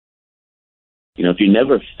If you're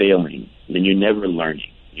never failing, then you're never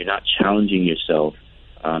learning. You're not challenging yourself.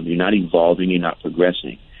 You're not evolving. You're not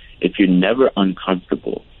progressing. If you're never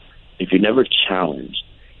uncomfortable, if you're never challenged,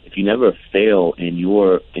 if you never fail in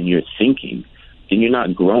your thinking, then you're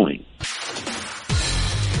not growing.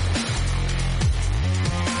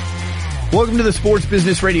 Welcome to the Sports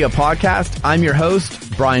Business Radio Podcast. I'm your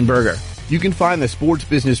host, Brian Berger. You can find the Sports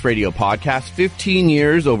Business Radio Podcast, 15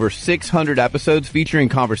 years, over 600 episodes featuring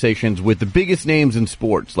conversations with the biggest names in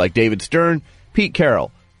sports like David Stern, Pete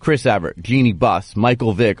Carroll, Chris Evert, Jeannie Buss,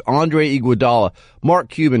 Michael Vick, Andre Iguodala, Mark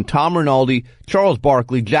Cuban, Tom Rinaldi, Charles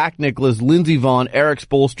Barkley, Jack Nicklaus, Lindsey Vonn, Eric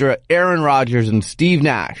Spoelstra, Aaron Rodgers, and Steve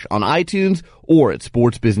Nash on iTunes or at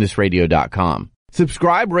sportsbusinessradio.com.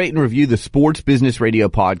 Subscribe, rate, and review the Sports Business Radio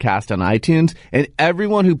Podcast on iTunes, and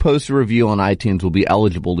everyone who posts a review on iTunes will be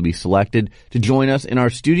eligible to be selected to join us in our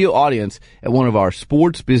studio audience at one of our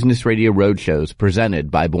Sports Business Radio roadshows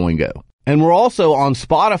presented by Boingo. And we're also on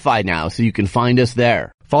Spotify now, so you can find us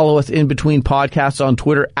there. Follow us in between podcasts on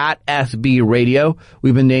Twitter at SB Radio.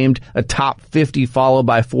 We've been named a top 50 follow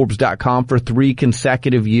by Forbes.com for 3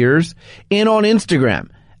 consecutive years, and on Instagram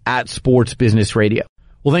at Sports Business Radio.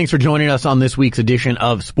 Well, thanks for joining us on this week's edition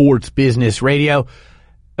of Sports Business Radio.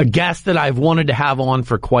 A guest that I've wanted to have on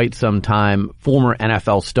for quite some time, former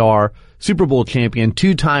NFL star, Super Bowl champion,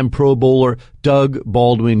 2-time Pro Bowler, Doug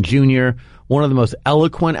Baldwin Jr., one of the most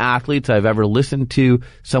eloquent athletes I've ever listened to,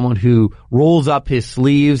 someone who rolls up his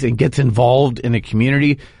sleeves and gets involved in the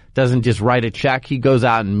community, doesn't just write a check. He goes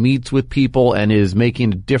out and meets with people and is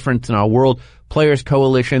making a difference in our world. Players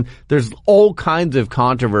Coalition. There's all kinds of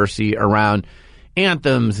controversy around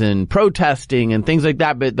anthems and protesting and things like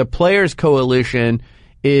that, but the Players Coalition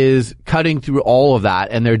is cutting through all of that,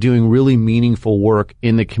 and they're doing really meaningful work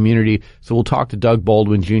in the community. So we'll talk to Doug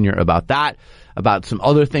Baldwin Jr. about that, about some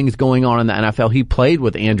other things going on in the NFL. He played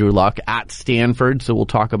with Andrew Luck at Stanford, so we'll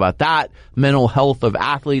talk about that, mental health of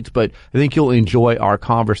athletes, but I think you'll enjoy our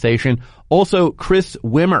conversation. Also, Chris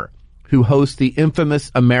Wimmer, who hosts the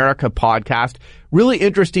infamous America podcast. Really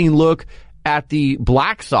interesting look at the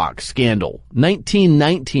Black Sox scandal,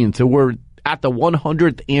 1919. So we're at the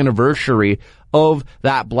 100th anniversary of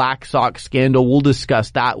that Black Sox scandal. We'll discuss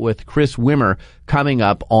that with Chris Wimmer coming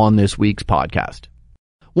up on this week's podcast.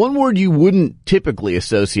 One word you wouldn't typically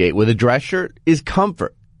associate with a dress shirt is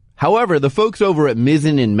comfort. However, the folks over at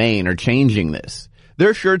Mizzen in Maine are changing this.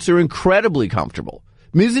 Their shirts are incredibly comfortable.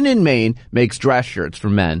 Mizzen in Maine makes dress shirts for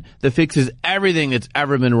men that fixes everything that's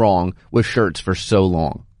ever been wrong with shirts for so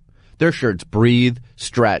long. Their shirts breathe,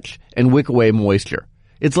 stretch, and wick away moisture.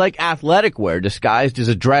 It's like athletic wear disguised as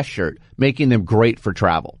a dress shirt, making them great for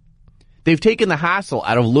travel. They've taken the hassle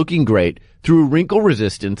out of looking great through wrinkle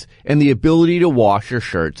resistance and the ability to wash your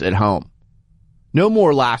shirts at home. No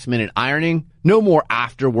more last-minute ironing, no more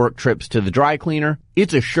after-work trips to the dry cleaner.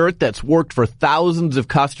 It's a shirt that's worked for thousands of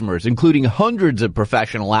customers, including hundreds of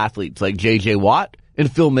professional athletes like J.J. Watt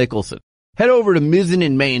and Phil Mickelson. Head over to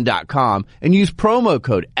MizzenInMaine.com and use promo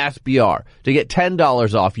code SBR to get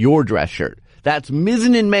 $10 off your dress shirt. That's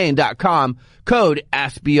MizzenInMaine.com, code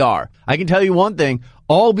SBR. I can tell you one thing,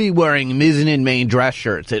 I'll be wearing Mizzen in Maine dress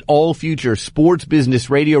shirts at all future Sports Business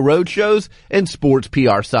Radio roadshows and Sports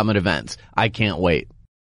PR Summit events. I can't wait.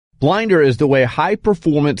 Blinder is the way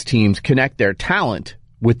high-performance teams connect their talent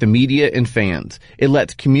with the media and fans. It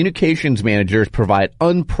lets communications managers provide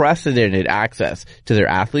unprecedented access to their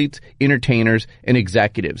athletes, entertainers, and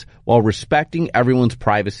executives while respecting everyone's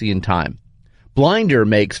privacy and time. Blinder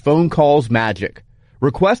makes phone calls magic.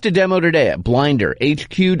 Request a demo today at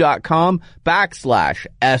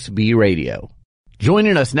blinderhq.com/SB Radio.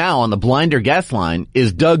 Joining us now on the Blinder guest line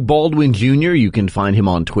is Doug Baldwin Jr. You can find him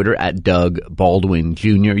on Twitter at Doug Baldwin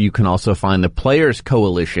Jr. You can also find the Players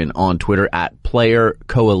Coalition on Twitter at Player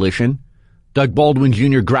Coalition. Doug Baldwin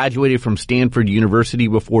Jr. graduated from Stanford University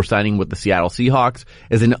before signing with the Seattle Seahawks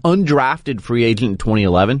as an undrafted free agent in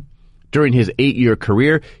 2011. During his 8-year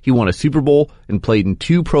career, he won a Super Bowl and played in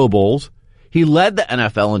 2 Pro Bowls. He led the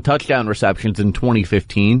NFL in touchdown receptions in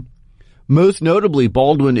 2015. Most notably,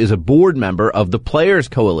 Baldwin is a board member of the Players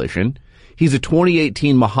Coalition. He's a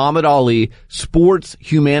 2018 Muhammad Ali Sports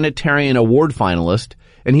Humanitarian Award finalist,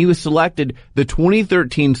 and he was selected the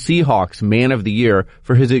 2013 Seahawks Man of the Year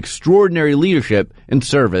for his extraordinary leadership and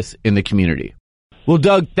service in the community. Well,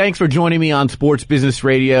 Doug, thanks for joining me on Sports Business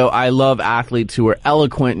Radio. I love athletes who are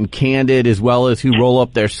eloquent and candid, as well as who roll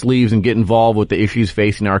up their sleeves and get involved with the issues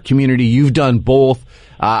facing our community. You've done both.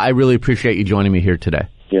 I really appreciate you joining me here today.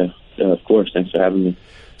 Yeah, of course. Thanks for having me.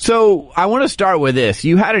 So I want to start with this.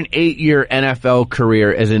 You had an 8-year NFL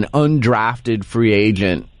career as an undrafted free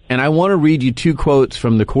agent, And I want to read you two quotes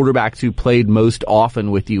from the quarterbacks who played most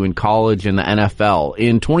often with you in college and the NFL.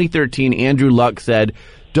 In 2013, Andrew Luck said,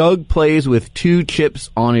 "Doug plays with two chips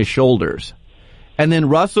on his shoulders." And then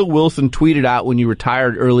Russell Wilson tweeted out when you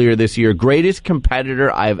retired earlier this year, "Greatest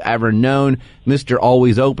competitor I've ever known, Mr.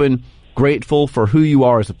 Always Open. Grateful for who you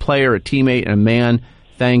are as a player, a teammate, and a man.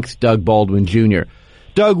 Thanks, Doug Baldwin Jr."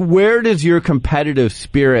 Doug, where does your competitive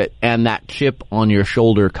spirit and that chip on your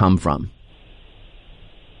shoulder come from?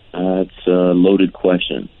 It's a loaded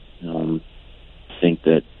question. I think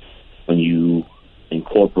that when you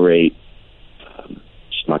incorporate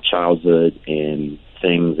just my childhood and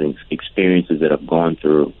things and experiences that I've gone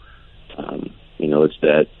through, it's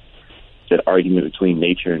that argument between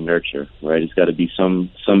nature and nurture, right? It's got to be some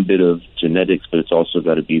bit of genetics, but it's also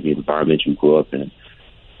got to be the environment you grew up in.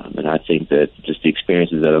 And I think that just the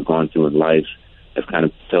experiences that I've gone through in life have kind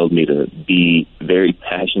of told me to be very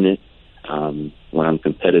passionate when I'm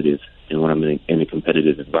competitive and when I'm in a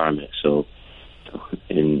competitive environment. So,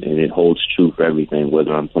 and it holds true for everything,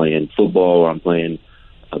 whether I'm playing football or I'm playing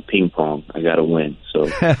ping pong, I got to win. So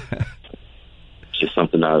it's just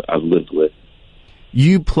something I've lived with.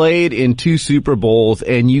 You played in 2 Super Bowls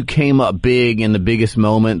and you came up big in the biggest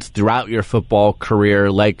moments throughout your football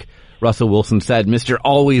career. Like Russell Wilson said, Mr.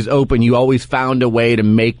 Always Open, you always found a way to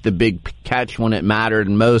make the big catch when it mattered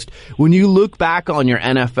most. When you look back on your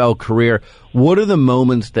NFL career, what are the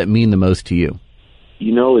moments that mean the most to you?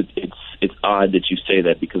 It's odd that you say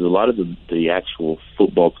that, because a lot of the actual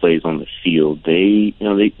football plays on the field, they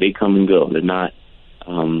come and go. They're not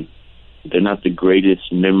the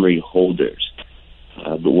greatest memory holders.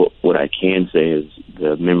 But what I can say is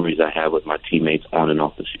the memories I have with my teammates on and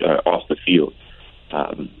off the field.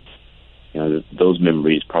 Those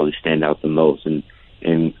memories probably stand out the most, and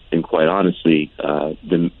quite honestly,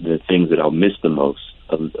 the things that I'll miss the most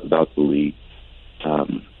about the league.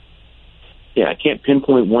 I can't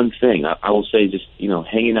pinpoint one thing. I will say just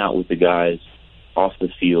hanging out with the guys off the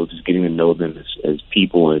field, just getting to know them as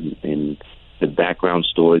people and the background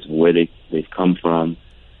stories of where they've come from.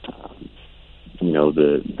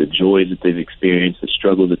 The joys that they've experienced, the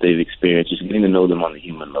struggles that they've experienced, just getting to know them on the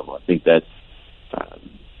human level. I think that's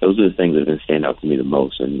those are the things that are going to stand out to me the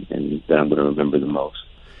most and that I'm going to remember the most.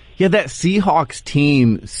 Yeah, that Seahawks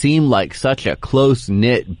team seemed like such a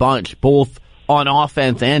close-knit bunch, both on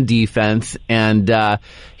offense and defense. And,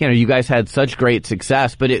 you guys had such great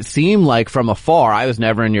success, but it seemed like from afar, I was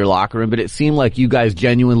never in your locker room, but it seemed like you guys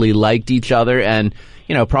genuinely liked each other and,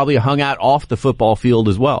 probably hung out off the football field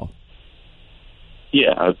as well.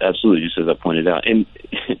 Yeah, absolutely, just as I pointed out. And,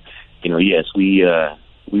 yes, we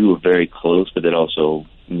were very close, but that also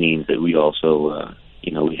means that we also,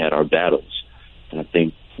 we had our battles. And I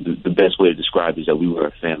think the best way to describe it is that we were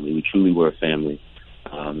a family. We truly were a family.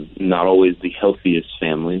 Not always the healthiest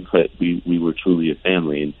family, but we were truly a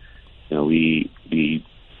family. And, we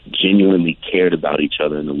genuinely cared about each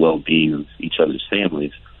other and the well-being of each other's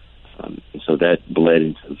families. And so that bled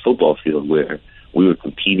into the football field where we were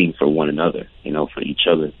competing for one another, for each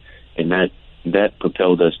other. And that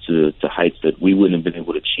propelled us to heights that we wouldn't have been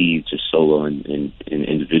able to achieve just solo and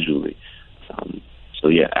individually.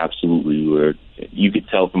 Absolutely, you could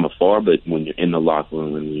tell from afar, but when you're in the locker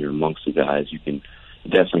room and when you're amongst the guys, you can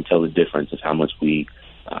definitely tell the difference of how much we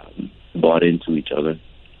bought into each other.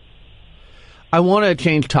 I want to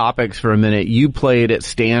change topics for a minute. You played at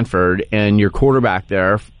Stanford, and your quarterback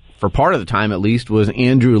there, for part of the time at least, was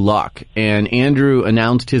Andrew Luck. And Andrew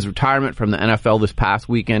announced his retirement from the NFL this past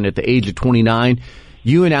weekend at the age of 29.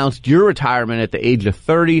 You announced your retirement at the age of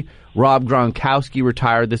 30. Rob Gronkowski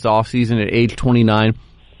retired this offseason at age 29.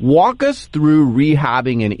 Walk us through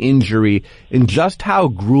rehabbing an injury and just how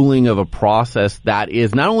grueling of a process that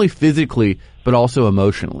is, not only physically, but also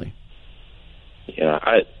emotionally. Yeah,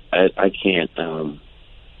 I can't.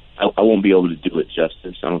 I won't be able to do it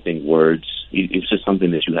justice. I don't think words. It's just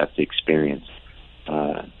something that you have to experience.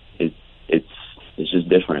 It's just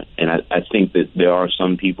different, and I think that there are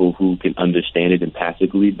some people who can understand it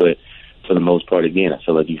empathically, but for the most part, again, I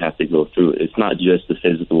feel like you have to go through it. It's not just the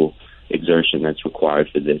physical exertion that's required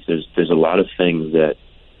for this. There's a lot of things that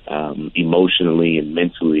emotionally and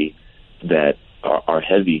mentally that are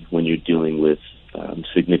heavy when you're dealing with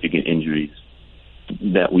significant injuries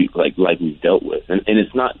that we've dealt with, and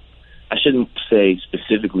it's not. I shouldn't say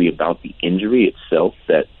specifically about the injury itself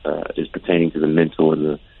that is pertaining to the mental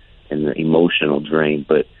and the emotional drain,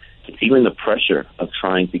 but it's even the pressure of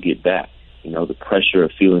trying to get back. The pressure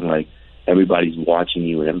of feeling like everybody's watching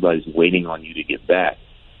you and everybody's waiting on you to get back,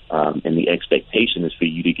 and the expectation is for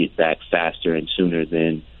you to get back faster and sooner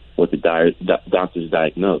than what the doctors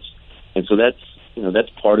diagnosed. And so that's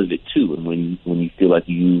part of it too. And when you feel like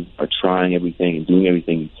you are trying everything and doing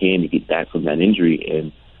everything you can to get back from that injury,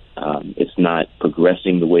 and it's not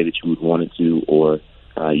progressing the way that you would want it to, or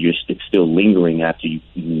it's still lingering after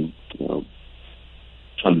you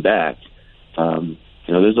come back.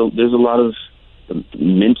 There's a lot of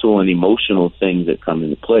mental and emotional things that come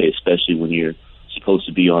into play, especially when you're supposed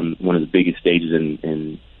to be on one of the biggest stages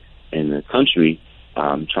in the country,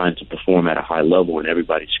 trying to perform at a high level, and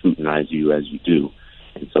everybody scrutinizes you as you do.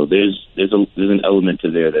 And so there's an element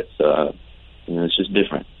to there that's it's just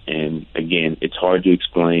different. And again, it's hard to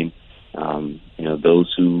explain.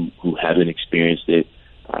 Those who haven't experienced it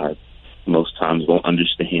most times won't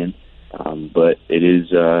understand. But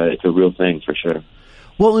it's a real thing for sure.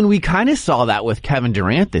 Well, and we kind of saw that with Kevin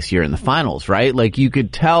Durant this year in the finals, right? Like, you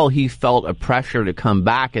could tell he felt a pressure to come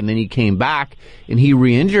back, and then he came back and he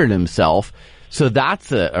re-injured himself. So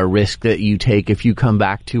that's a risk that you take if you come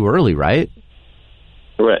back too early, right?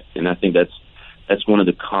 Correct. And I think that's one of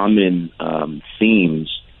the common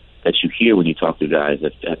themes that you hear when you talk to guys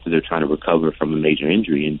after they're trying to recover from a major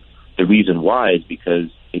injury. And the reason why is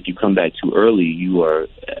because if you come back too early, you are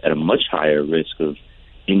at a much higher risk of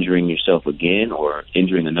injuring yourself again or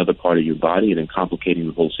injuring another part of your body and then complicating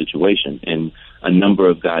the whole situation. And a number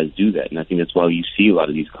of guys do that. And I think that's why you see a lot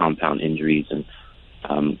of these compound injuries and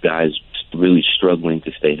guys really struggling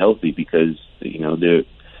to stay healthy, because,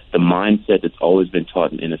 the mindset that's always been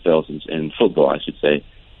taught in NFL and football, I should say,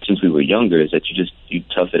 since we were younger, is that you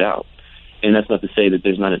tough it out. And that's not to say that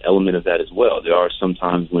there's not an element of that as well. There are some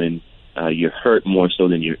times when you're hurt more so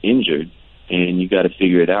than you're injured, and you got to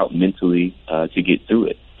figure it out mentally to get through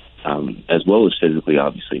it, as well as physically,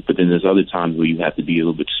 obviously. But then there's other times where you have to be a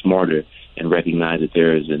little bit smarter and recognize that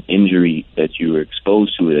there is an injury that you were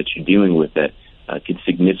exposed to, that you're dealing with, that can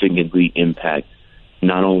significantly impact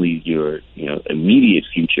not only your immediate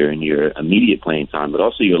future and your immediate playing time, but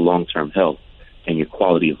also your long-term health and your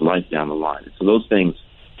quality of life down the line. So those things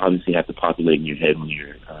obviously have to populate in your head when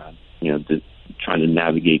you're trying to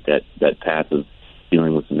navigate that path of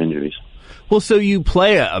dealing with some injuries. Well, so you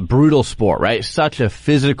play a brutal sport, right? Such a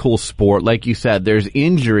physical sport. Like you said, there's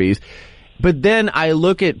injuries. But then I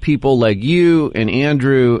look at people like you and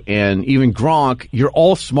Andrew and even Gronk. You're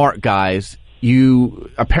all smart guys.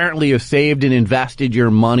 You apparently have saved and invested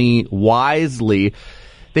your money wisely.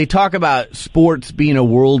 They talk about sports being a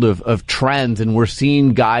world of trends, and we're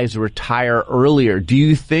seeing guys retire earlier. Do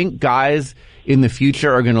you think guys in the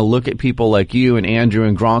future are going to look at people like you and Andrew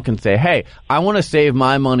and Gronk and say, hey, I want to save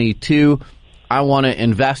my money too. I want to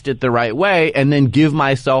invest it the right way, and then give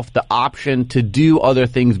myself the option to do other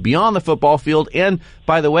things beyond the football field, and,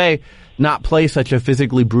 by the way, not play such a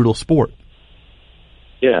physically brutal sport?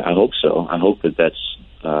 Yeah, I hope so. I hope that that's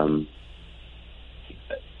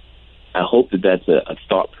a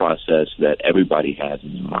thought process that everybody has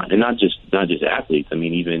in their mind, and not just athletes. I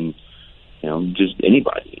mean, even just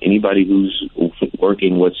anybody who's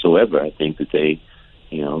working whatsoever. I think that they,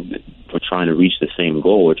 we're trying to reach the same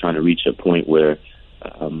goal. We're trying to reach a point where,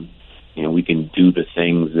 we can do the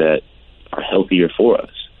things that are healthier for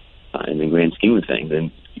us in the grand scheme of things.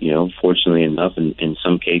 And, fortunately enough, in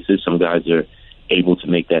some cases, some guys are able to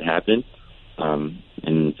make that happen.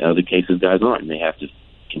 In other cases, guys aren't, and they have to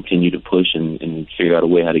continue to push and figure out a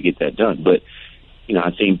way how to get that done. But,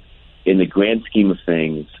 I think in the grand scheme of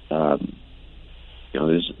things,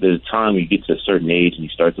 there's a time you get to a certain age and you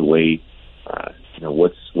start to weigh,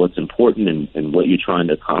 what's important and what you're trying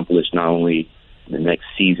to accomplish, not only in the next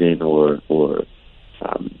season or for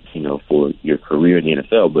your career in the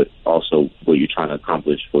NFL, but also what you're trying to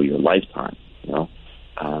accomplish for your lifetime.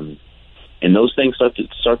 And those things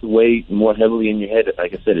start to weigh more heavily in your head,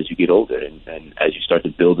 like I said, as you get older and as you start to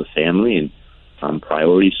build a family and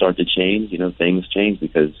priorities start to change. Things change,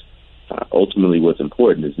 because ultimately what's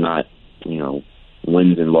important is not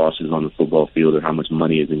wins and losses on the football field or how much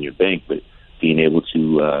money is in your bank, but being able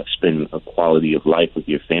to spend a quality of life with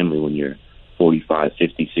your family when you're 45,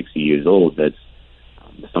 50, 60 years old. That's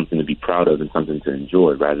something to be proud of and something to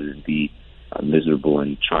enjoy, rather than be miserable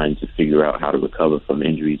and trying to figure out how to recover from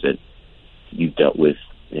injuries that you've dealt with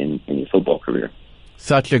in your football career.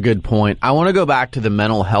 Such a good point. I want to go back to the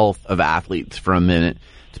mental health of athletes for a minute.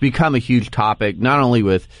 It's become a huge topic, not only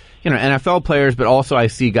with NFL players, but also I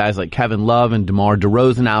see guys like Kevin Love and DeMar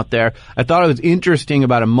DeRozan out there. I thought it was interesting,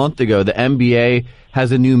 about a month ago, the NBA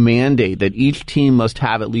has a new mandate that each team must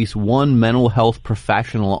have at least one mental health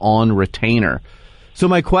professional on retainer. So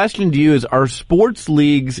my question to you is, are sports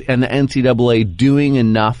leagues and the NCAA doing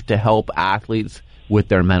enough to help athletes with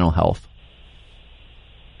their mental health?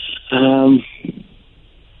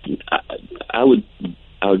 I would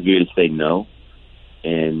agree to say no.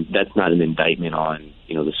 And that's not an indictment on,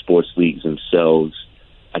 the sports leagues themselves.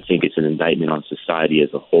 I think it's an indictment on society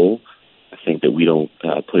as a whole. I think that we don't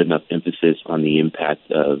put enough emphasis on the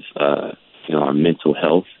impact of, our mental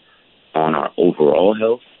health on our overall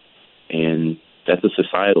health. And that's a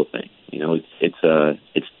societal thing.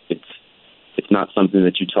 It's not something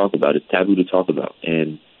that you talk about. It's taboo to talk about,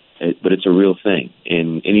 but it's a real thing.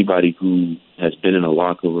 And anybody who has been in a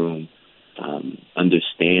locker room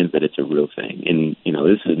understands that it's a real thing. And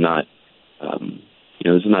this is not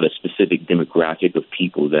a specific demographic of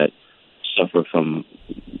people that suffer from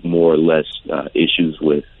more or less issues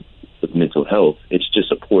with mental health. It's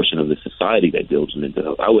just a portion of the society that deals with mental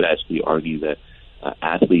health. I would actually argue that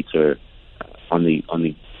athletes are on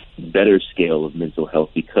the better scale of mental health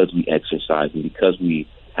because we exercise and because we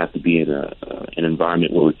have to be in an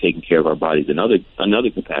environment where we're taking care of our bodies in other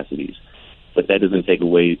capacities. But that doesn't take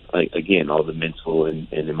away, again, all the mental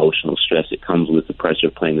and emotional stress that comes with the pressure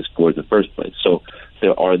of playing the sport in the first place. So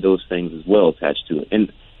there are those things as well attached to it.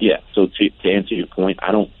 And yeah, so to answer your point,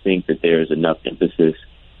 I don't think that there is enough emphasis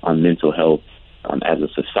on mental health as a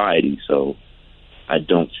society. So I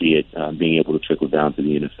don't see it being able to trickle down to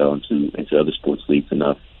the NFL and to other sports leagues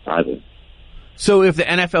enough either. So if the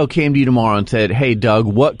NFL came to you tomorrow and said, hey, Doug,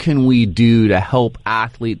 what can we do to help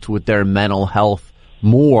athletes with their mental health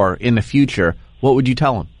more in the future, what would you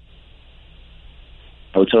tell them?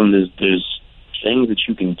 I would tell them there's things that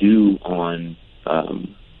you can do on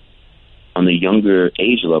the younger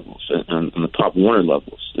age levels, on the Pop Warner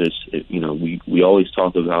levels. We always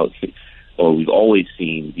talk about, or we've always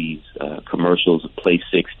seen these commercials of Play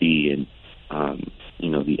 60 and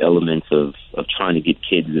the elements of trying to get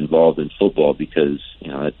kids involved in football because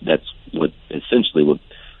that's what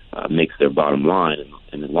makes their bottom line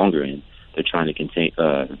in the longer end. They're trying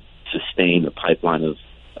to sustain the pipeline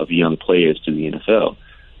of young players to the NFL.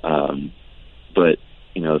 But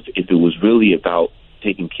if it was really about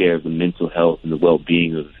taking care of the mental health and the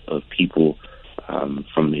well-being of people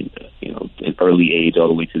from an early age all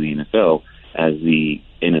the way to the NFL, as the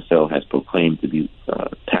NFL has proclaimed to be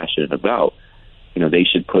passionate about, they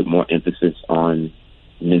should put more emphasis on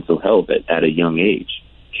mental health at a young age,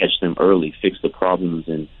 catch them early, fix the problems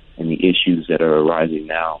and the issues that are arising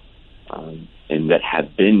now. And that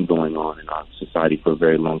have been going on in our society for a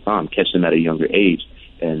very long time. Catch them at a younger age,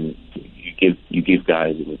 and you give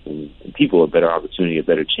guys and people a better opportunity, a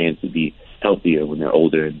better chance to be healthier when they're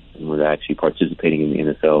older and when they're actually participating in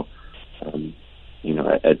the NFL.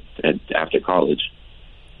 After college.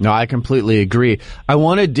 No, I completely agree. I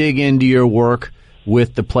want to dig into your work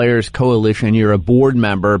with the Players Coalition. You're a board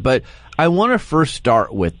member, but I want to first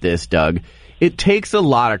start with this, Doug. It takes a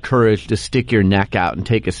lot of courage to stick your neck out and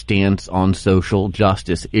take a stance on social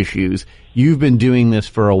justice issues. You've been doing this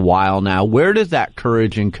for a while now. Where does that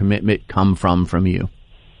courage and commitment come from you?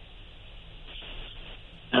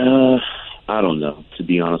 I don't know, to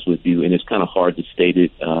be honest with you. And it's kind of hard to state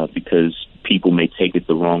it because people may take it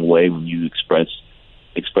the wrong way when you express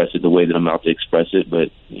it the way that I'm about to express it.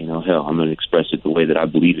 But, I'm going to express it the way that I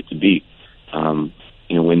believe it to be.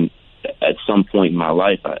 When at some point in my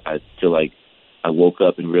life, I feel like I woke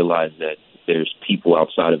up and realized that there's people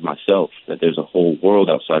outside of myself, that there's a whole world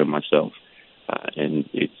outside of myself. And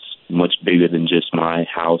it's much bigger than just my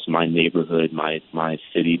house, my neighborhood, my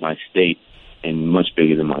city, my state, and much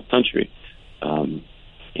bigger than my country. And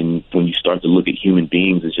when you start to look at human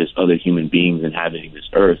beings as just other human beings inhabiting this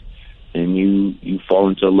earth, then you fall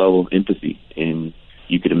into a level of empathy. And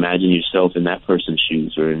you could imagine yourself in that person's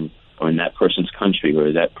shoes or in that person's country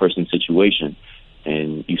or that person's situation.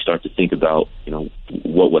 And you start to think about,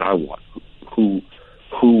 what would I want? Who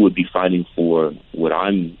would be fighting for what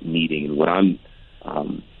I'm needing and what I'm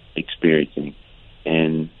experiencing?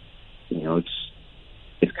 And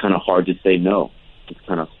it's kind of hard to say no. It's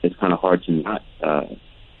kind of hard to not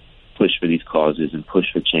push for these causes and push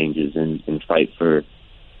for changes and fight for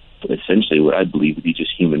essentially what I believe to be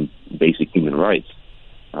just basic human rights.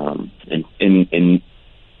 And in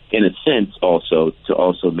a sense, also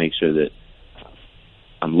to make sure that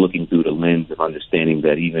I'm looking through the lens of understanding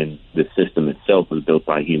that even the system itself was built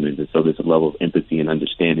by humans. And so there's a level of empathy and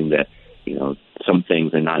understanding that, some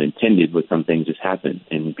things are not intended, but some things just happen.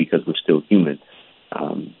 And because we're still human,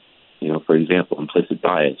 for example, implicit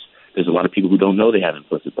bias. There's a lot of people who don't know they have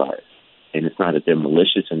implicit bias. And it's not that they're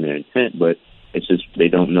malicious in their intent, but it's just they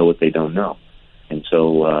don't know what they don't know. And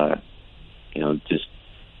so,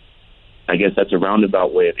 I guess that's a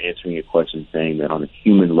roundabout way of answering your question, saying that on a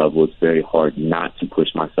human level, it's very hard not to push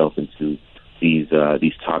myself into these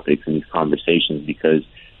topics and these conversations because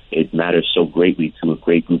it matters so greatly to a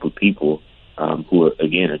great group of people who are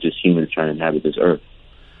just humans trying to inhabit this earth.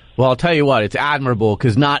 Well, I'll tell you what, it's admirable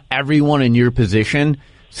because not everyone in your position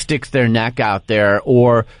sticks their neck out there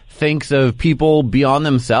or thinks of people beyond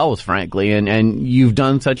themselves, frankly, and you've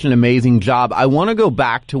done such an amazing job. I want to go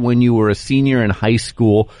back to when you were a senior in high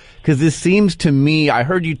school, because this seems to me, I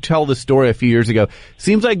heard you tell the story a few years ago,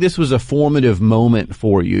 seems like this was a formative moment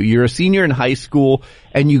for you. You're a senior in high school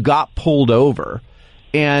and you got pulled over,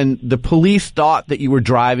 and the police thought that you were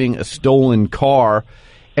driving a stolen car,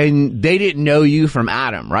 and they didn't know you from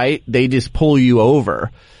Adam, right? They just pull you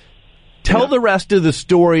over. Tell the rest of the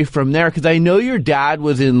story from there, because I know your dad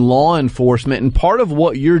was in law enforcement, and part of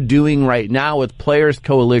what you're doing right now with Players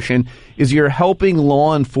Coalition is you're helping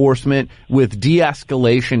law enforcement with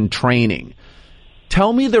de-escalation training.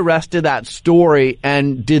 Tell me the rest of that story,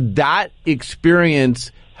 and did that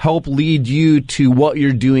experience help lead you to what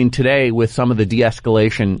you're doing today with some of the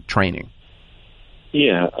de-escalation training?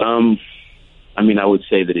 Yeah, I would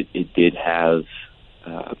say that it did have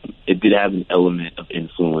an element of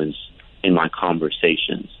influence in my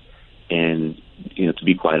conversations. And, to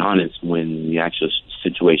be quite honest, when the actual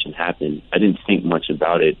situation happened, I didn't think much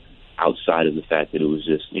about it outside of the fact that it was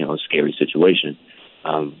just, a scary situation.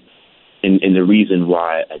 And the reason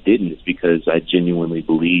why I didn't is because I genuinely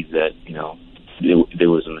believed that, there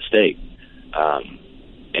was a mistake.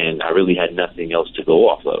 And I really had nothing else to go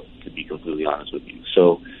off of, to be completely honest with you.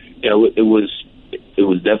 So, it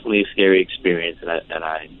was definitely a scary experience, and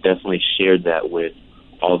I definitely shared that with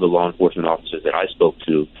all the law enforcement officers that I spoke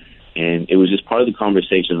to. And it was just part of the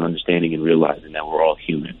conversation of understanding and realizing that we're all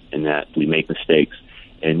human and that we make mistakes.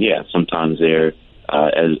 And yeah, sometimes there,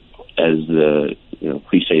 as the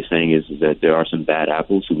cliche saying is that there are some bad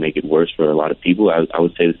apples who make it worse for a lot of people. I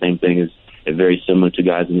would say the same thing is very similar to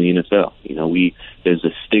guys in the NFL. There's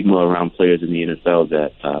a stigma around players in the NFL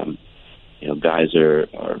that guys are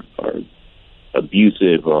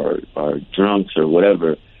abusive or are drunks or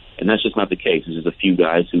whatever. And that's just not the case. There's just a few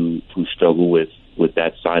guys who struggle with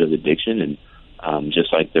that side of addiction. And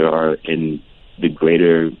just like there are in the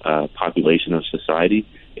greater population of society,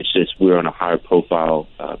 it's just we're on a higher profile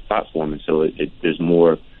platform. And so there's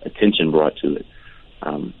more attention brought to it.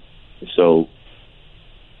 So,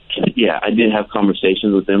 yeah, I did have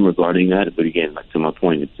conversations with them regarding that. But again, to my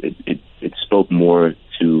point, it spoke more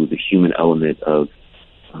to the human element of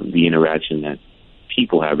the interaction that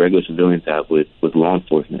people have, regular civilians have with law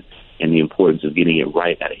enforcement, and the importance of getting it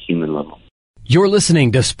right at a human level. You're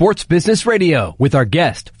listening to Sports Business Radio with our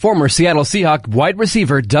guest, former Seattle Seahawks wide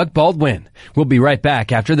receiver Doug Baldwin. We'll be right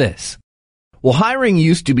back after this. Well, hiring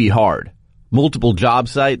used to be hard. Multiple job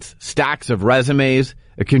sites, stacks of resumes,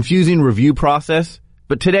 a confusing review process.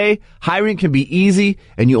 But today, hiring can be easy,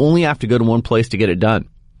 and you only have to go to one place to get it done.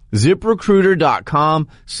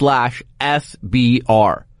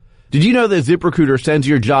 ZipRecruiter.com/SBR. Did you know that ZipRecruiter sends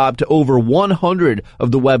your job to over 100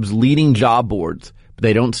 of the web's leading job boards? But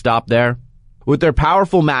they don't stop there. With their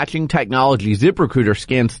powerful matching technology, ZipRecruiter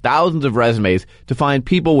scans thousands of resumes to find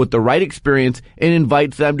people with the right experience and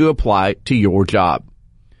invites them to apply to your job.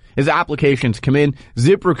 As applications come in,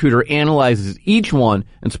 ZipRecruiter analyzes each one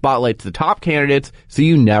and spotlights the top candidates so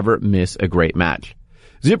you never miss a great match.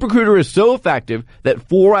 ZipRecruiter is so effective that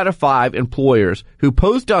 4 out of 5 employers who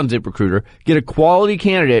post on ZipRecruiter get a quality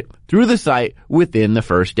candidate through the site within the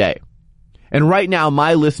first day. And right now,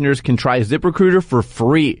 my listeners can try ZipRecruiter for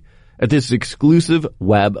free at this exclusive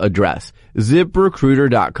web address,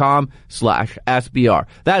 ZipRecruiter.com/SBR.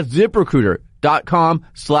 That's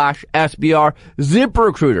ZipRecruiter.com/SBR,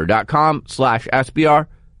 ZipRecruiter.com/SBR.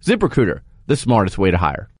 ZipRecruiter, the smartest way to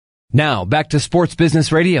hire. Now, back to Sports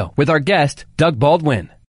Business Radio with our guest, Doug Baldwin.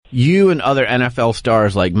 You and other NFL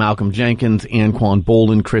stars like Malcolm Jenkins, Anquan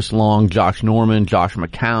Boldin, Chris Long, Josh Norman, Josh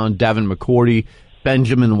McCown, Devin McCourty,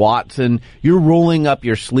 Benjamin Watson, you're rolling up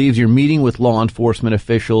your sleeves. You're meeting with law enforcement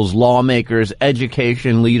officials, lawmakers,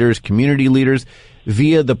 education leaders, community leaders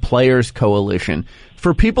via the Players Coalition.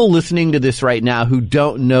 For people listening to this right now who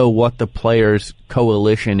don't know what the Players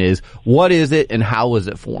Coalition is, what is it and how was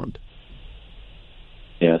it formed?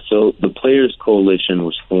 Yeah, so the Players Coalition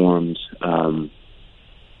was formed a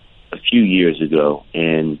few years ago,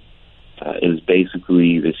 and it was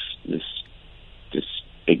basically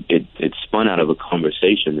it spun out of a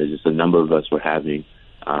conversation that just a number of us were having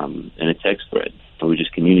in a text thread. And we were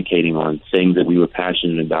just communicating on things that we were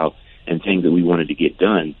passionate about and things that we wanted to get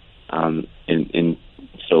done. And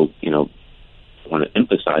so, I want to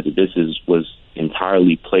emphasize that this was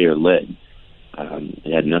entirely player-led.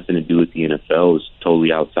 It had nothing to do with the NFL. It was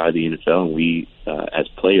totally outside the NFL, and we, as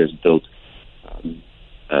players, built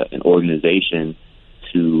an organization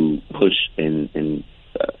to push and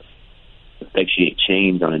effectuate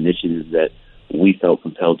change on initiatives that we felt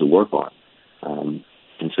compelled to work on.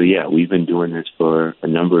 And so, yeah, we've been doing this for a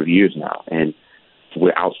number of years now. And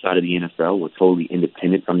we're outside of the NFL. We're totally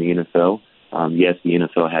independent from the NFL. Yes, the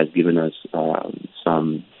NFL has given us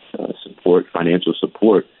some support, financial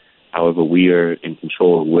support. However, we are in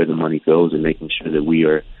control of where the money goes and making sure that we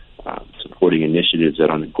are supporting initiatives that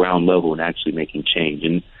are on the ground level and actually making change.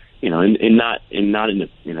 And, and not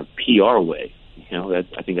in a PR way.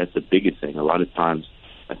 I think that's the biggest thing. A lot of times,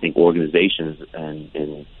 I think organizations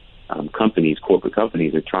and companies, corporate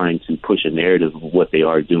companies, are trying to push a narrative of what they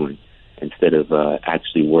are doing instead of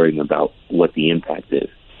actually worrying about what the impact is.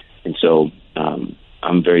 And so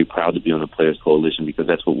I'm very proud to be on the Players Coalition because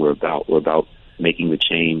that's what we're about. We're about making the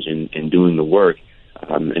change and doing the work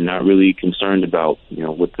and not really concerned about,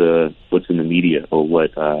 what's in the media or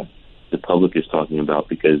what the public is talking about,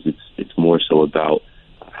 because it's more so about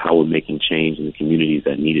how we're making change in the communities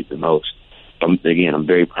that need it the most. Again, I'm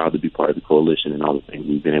very proud to be part of the coalition and all the things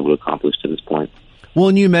we've been able to accomplish to this point. Well,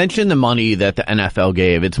 and you mentioned the money that the NFL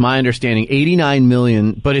gave. It's my understanding $89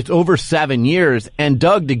 million, but it's over 7 years. And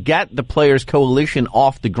Doug, to get the Players Coalition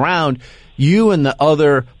off the ground, you and the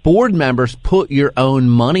other board members put your own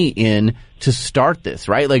money in to start this,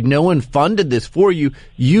 right? Like, no one funded this for you.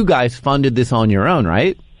 You guys funded this on your own,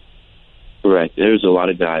 right? Correct. There's a lot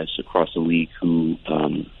of guys across the league who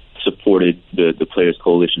supported the Players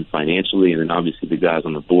Coalition financially, and then obviously the guys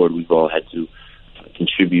on the board, we've all had to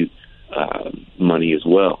contribute money as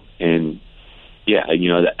well. And yeah,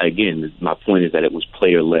 again, my point is that it was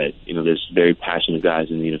player led. There's very passionate guys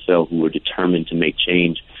in the NFL who were determined to make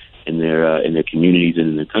change in their communities and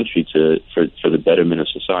in their country for the betterment of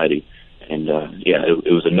society. And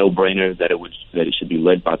it was a no brainer that it should be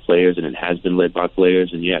led by players, and it has been led by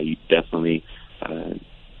players. And yeah, you definitely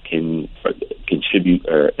can contribute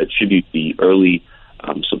or attribute the early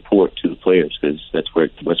support to the players, because that's where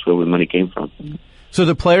the money came from. So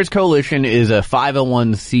the Players Coalition is a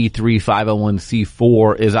 501c3,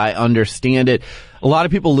 501c4, as I understand it. A lot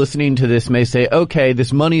of people listening to this may say, okay,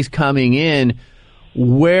 this money's coming in.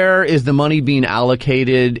 Where is the money being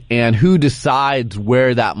allocated, and who decides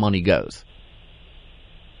where that money goes?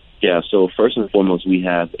 Yeah, so first and foremost, we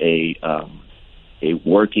have a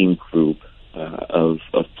working group of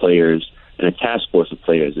players and a task force of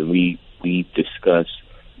players, and we discuss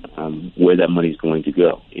where that money is going to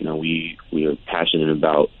go. We are passionate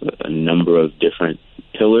about a number of different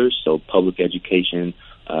pillars, so public education,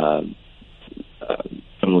 criminal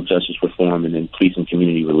justice reform, and then police and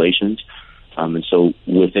community relations. And so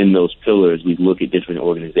within those pillars, we look at different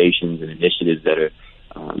organizations and initiatives that are,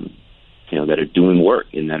 that are doing work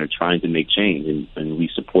and that are trying to make change, and we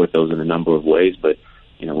support those in a number of ways. But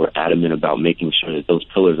we're adamant about making sure that those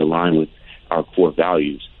pillars align with our core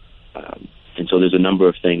values. And so there's a number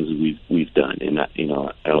of things that we've done, and I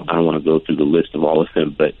don't want to go through the list of all of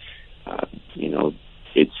them, but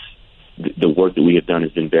it's the work that we have done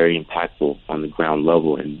has been very impactful on the ground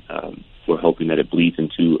level, and we're hoping that it bleeds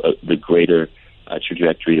into the greater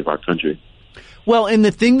trajectory of our country. Well, and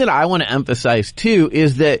the thing that I want to emphasize, too,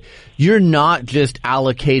 is that you're not just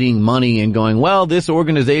allocating money and going, well, this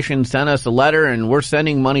organization sent us a letter and we're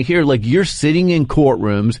sending money here. Like, you're sitting in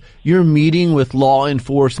courtrooms, you're meeting with law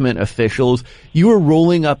enforcement officials, you are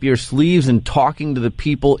rolling up your sleeves and talking to the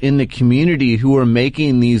people in the community who are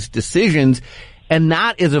making these decisions. And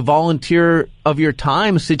that is a volunteer of your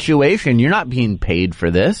time situation. You're not being paid for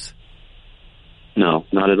this. No,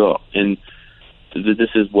 not at all. And this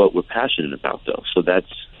is what we're passionate about, though. So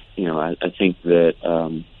that's, I think that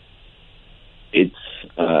it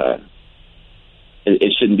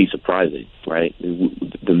shouldn't be surprising, right?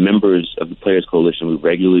 The members of the Players Coalition, we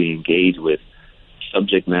regularly engage with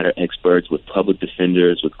subject matter experts, with public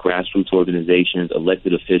defenders, with grassroots organizations,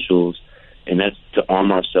 elected officials, and that's to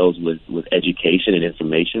arm ourselves with education and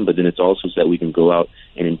information. But then it's also so that we can go out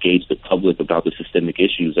and engage the public about the systemic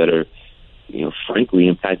issues that are,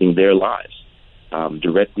 frankly, impacting their lives.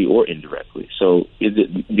 Directly or indirectly. So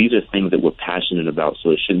these are things that we're passionate about, so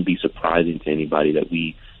it shouldn't be surprising to anybody that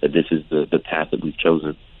this is the path that we've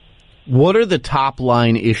chosen. What are the top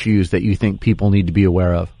line issues that you think people need to be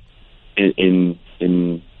aware of? In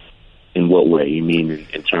what way? You mean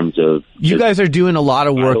in terms of you guys are doing a lot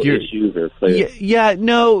of work. Issues or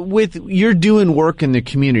you're doing work in the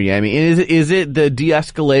community. I mean, is it the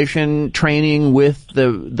de-escalation training with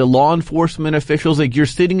the law enforcement officials? Like, you're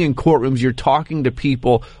sitting in courtrooms, you're talking to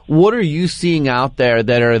people. What are you seeing out there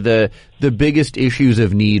that are the biggest issues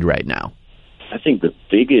of need right now? I think the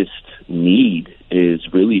biggest need is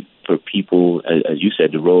really for people, as you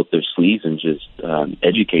said, to roll up their sleeves and just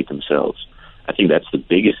educate themselves. I think that's the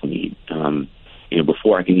biggest need.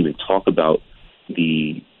 Before I can even talk about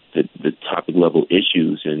the topic level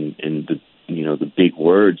issues and the big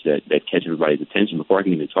words that catch everybody's attention. Before I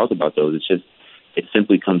can even talk about those, it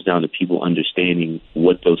simply comes down to people understanding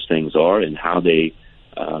what those things are and how they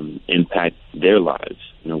impact their lives.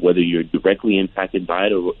 Whether you're directly impacted by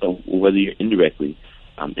it or whether you're indirectly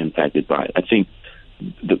impacted by it. I think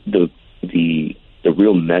the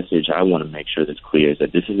real message I want to make sure that's clear is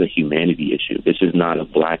that this is a humanity issue. This is not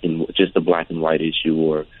just a black and white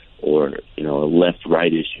issue or a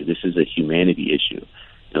left-right issue. This is a humanity issue.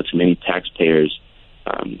 Too many taxpayers,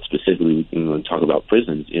 specifically when we talk about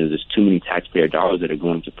prisons, there's too many taxpayer dollars that are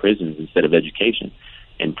going to prisons instead of education.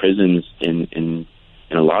 And prisons, in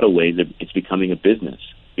a lot of ways, it's becoming a business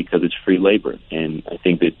because it's free labor. And I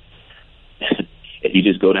think that if you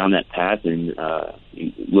just go down that path and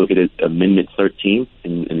you look at Amendment 13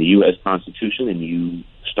 in the U.S. Constitution and you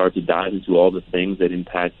start to dive into all the things that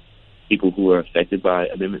impact people who are affected by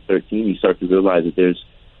Amendment 13, you start to realize that there's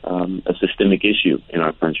a systemic issue in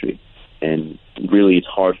our country. And really, it's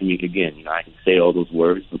hard for me, again, I can say all those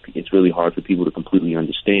words, but it's really hard for people to completely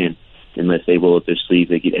understand unless they roll up their sleeves,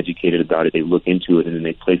 they get educated about it, they look into it, and then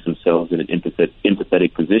they place themselves in an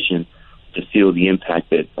empathetic position to feel the impact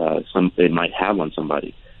that it might have on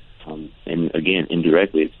somebody. And again,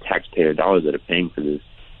 indirectly, it's taxpayer dollars that are paying for this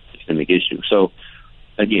systemic issue. So,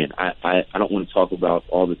 again, I don't want to talk about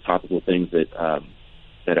all the topical things that are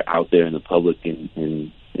out there in the public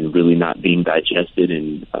and really not being digested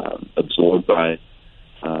and absorbed by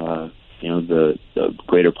the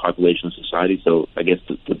greater population of society. So I guess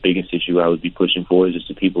the biggest issue I would be pushing for is just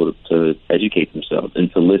for people to educate themselves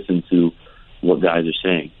and to listen to what guys are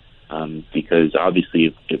saying. Because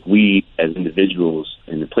obviously if we as individuals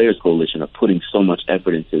in the Players Coalition are putting so much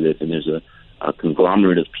effort into this, and there's a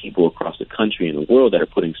conglomerate of people across the country and the world that are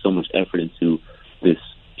putting so much effort into this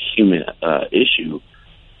human issue,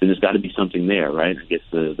 then there's got to be something there, right? I guess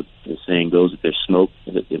the saying goes, if there's smoke,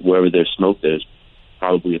 wherever there's smoke, there's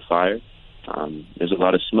probably a fire. There's a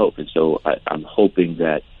lot of smoke. And so I'm hoping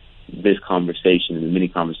that this conversation and the many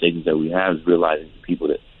conversations that we have is realizing to people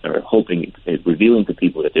that are hoping, revealing to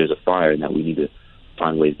people that there's a fire and that we need to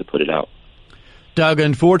find ways to put it out. Doug,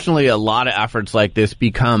 unfortunately, a lot of efforts like this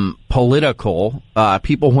become political.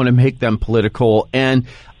 People want to make them political. And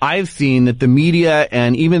I've seen that the media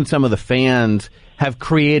and even some of the fans have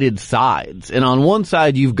created sides. And on one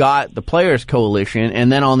side, you've got the Players Coalition,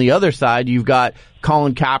 and then on the other side, you've got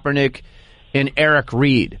Colin Kaepernick and Eric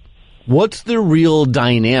Reid. What's the real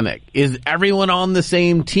dynamic? Is everyone on the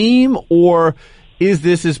same team, or is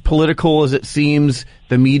this as political as it seems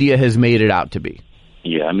the media has made it out to be?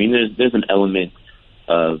 Yeah, I mean, there's an element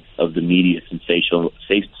of the media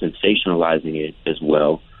sensationalizing it as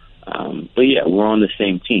well. But yeah, we're on the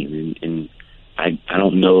same team, and I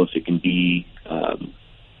don't know if it can be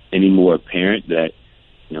any more apparent that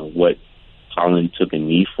what Colin took a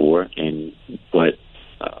knee for and what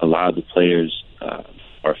a lot of the players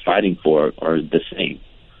are fighting for are the same.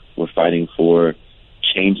 We're fighting for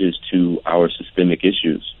changes to our systemic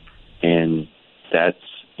issues, and that's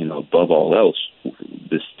above all else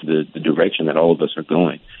the direction that all of us are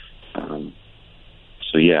going.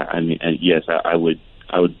 So yeah, I mean, yes, I would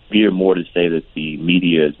veer more to say that the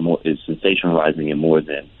media is sensationalizing it more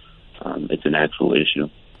than it's an actual issue.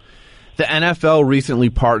 The NFL recently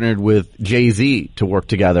partnered with Jay-Z to work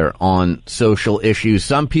together on social issues.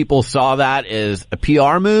 Some people saw that as a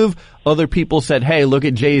PR move. Other people said, hey, look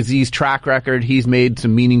at Jay-Z's track record. He's made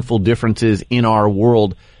some meaningful differences in our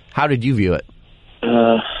world. How did you view it?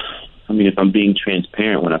 I mean, if I'm being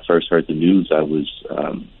transparent, when I first heard the news, I was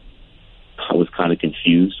kind of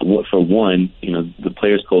confused. For one, the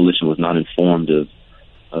Players Coalition was not informed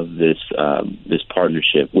of this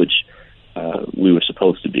partnership, which we were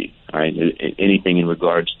supposed to be. All right, anything in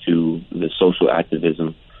regards to the social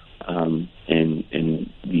activism and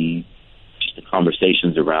the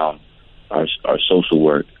conversations around our social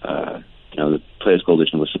work, the Players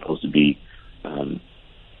Coalition was supposed to be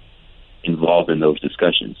involved in those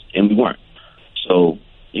discussions, and we weren't. So,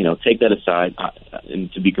 take that aside, and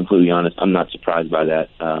to be completely honest, I'm not surprised by that.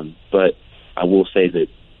 But I will say that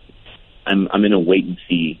I'm in a wait and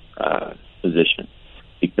see position,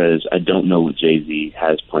 because I don't know what Jay-Z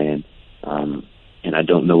has planned, and I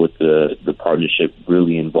don't know what the partnership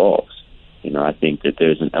really involves. I think that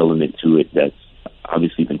there's an element to it that's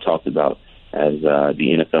obviously been talked about as the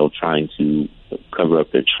NFL trying to cover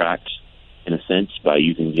up their tracks, in a sense, by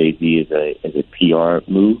using Jay-Z as a PR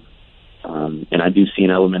move. And I do see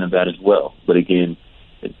an element of that as well. But again,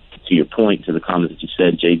 to your point, to the comments that you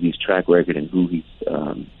said, Jay-Z's track record and who he's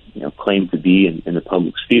claimed to be in the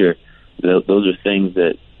public sphere, those are things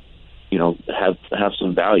that have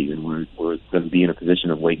some value, and we're going to be in a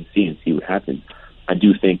position of wait and see what happens. I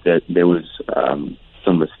do think that there was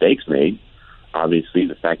some mistakes made. Obviously,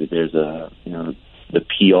 the fact that there's the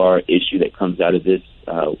PR issue that comes out of this,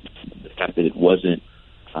 the fact that it wasn't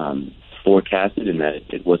forecasted and that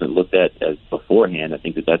it wasn't looked at as beforehand, I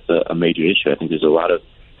think that that's a major issue. I think there's a lot of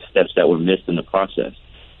steps that were missed in the process,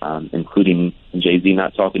 including Jay-Z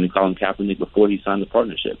not talking to Colin Kaepernick before he signed the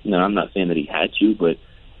partnership. Now, I'm not saying that he had to, but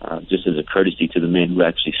just as a courtesy to the man who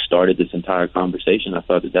actually started this entire conversation, I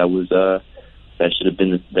thought that was that should have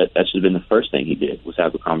been the first thing he did, was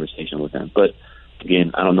have a conversation with him. But again,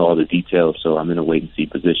 I don't know all the details, so I'm in a wait and see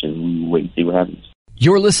position. We'll wait and see what happens.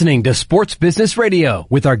 You're listening to Sports Business Radio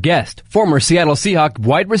with our guest, former Seattle Seahawk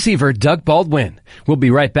wide receiver Doug Baldwin. We'll be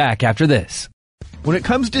right back after this. When it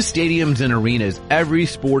comes to stadiums and arenas, every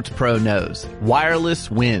sports pro knows wireless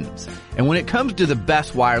wins. And when it comes to the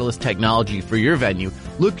best wireless technology for your venue,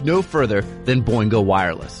 look no further than Boingo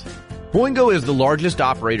Wireless. Boingo is the largest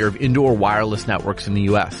operator of indoor wireless networks in the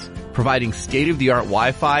U.S., providing state-of-the-art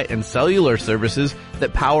Wi-Fi and cellular services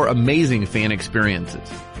that power amazing fan experiences.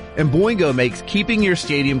 And Boingo makes keeping your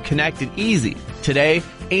stadium connected easy today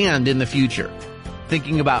and in the future.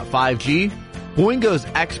 Thinking about 5G? Boingo's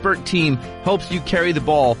expert team helps you carry the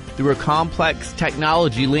ball through a complex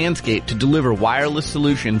technology landscape to deliver wireless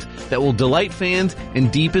solutions that will delight fans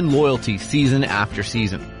and deepen loyalty season after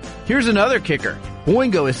season. Here's another kicker.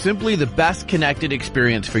 Boingo is simply the best connected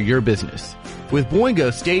experience for your business. With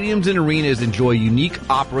Boingo, stadiums and arenas enjoy unique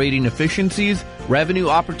operating efficiencies, revenue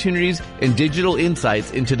opportunities, and digital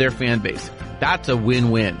insights into their fan base. That's a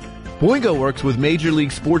win-win. Boingo works with major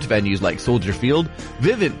league sports venues like Soldier Field,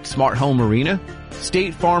 Vivint Smart Home Arena,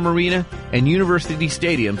 State Farm Arena, and university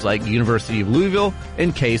stadiums like University of Louisville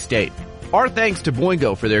and K-State. Our thanks to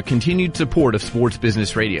Boingo for their continued support of Sports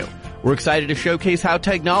Business Radio. We're excited to showcase how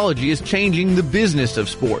technology is changing the business of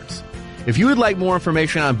sports. If you would like more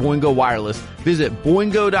information on Boingo Wireless, visit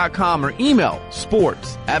boingo.com or email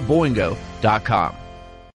sports@boingo.com.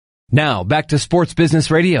 Now, back to Sports Business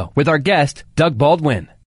Radio with our guest, Doug Baldwin.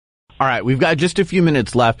 All right, we've got just a few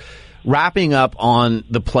minutes left. Wrapping up on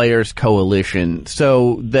the Players Coalition.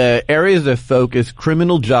 So the areas of focus: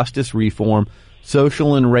 criminal justice reform,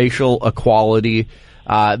 social and racial equality.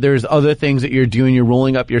 There's other things that you're doing. You're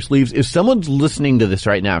rolling up your sleeves. If someone's listening to this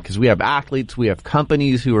right now, because we have athletes, we have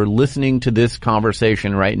companies who are listening to this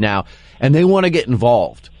conversation right now, and they want to get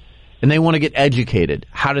involved and they want to get educated,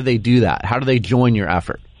 how do they do that? How do they join your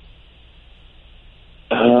effort?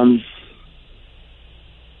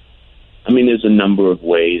 There's a number of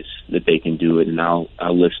ways that they can do it, and I'll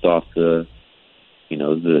list off the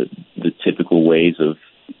typical ways of,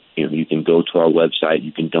 you can go to our website,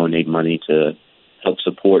 you can donate money to help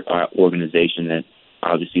support our organization that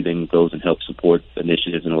obviously then goes and helps support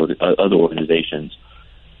initiatives and other organizations.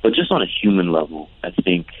 But just on a human level, I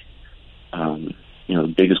think,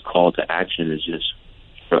 the biggest call to action is just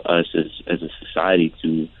for us as a society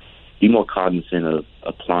to be more cognizant of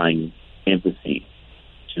applying empathy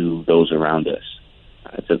to those around us,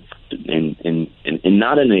 and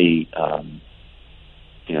not in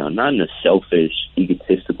not in a selfish,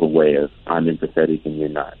 egotistical way of I'm empathetic and you're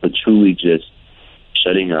not, but truly just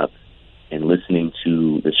shutting up and listening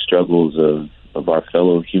to the struggles of our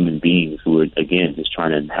fellow human beings who are, again, just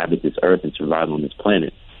trying to inhabit this earth and survive on this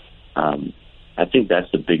planet. I think that's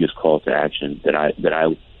the biggest call to action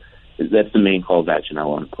that's the main call to action I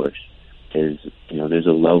want to push. Is, there's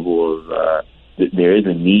a level of there is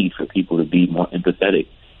a need for people to be more empathetic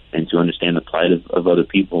and to understand the plight of other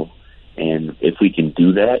people. And if we can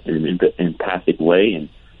do that in an empathic way and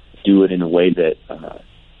do it in a way that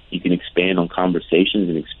you can expand on conversations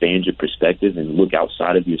and expand your perspective and look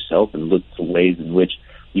outside of yourself and look for ways in which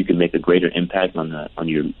you can make a greater impact on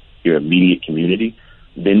your immediate community,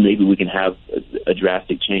 then maybe we can have a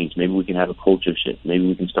drastic change. Maybe we can have a culture shift. Maybe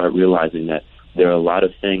we can start realizing that there are a lot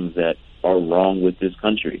of things that are wrong with this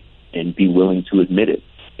country, and be willing to admit it,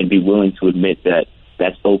 and be willing to admit that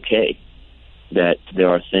that's okay, that there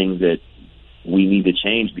are things that we need to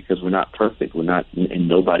change because we're not perfect. We're not, and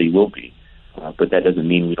nobody will be. But that doesn't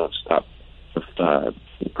mean we don't stop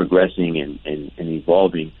progressing and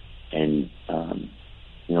evolving and,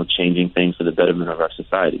 changing things for the betterment of our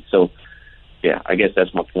society. So, yeah, I guess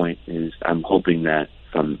that's my point, is I'm hoping that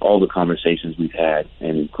from all the conversations we've had,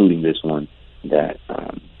 and including this one, that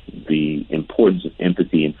the importance of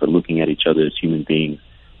empathy and for looking at each other as human beings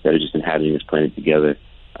that are just inhabiting this planet together,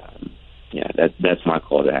 that's my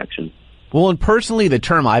call to action. Well, and personally, the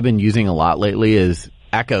term I've been using a lot lately is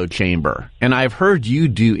echo chamber. And I've heard you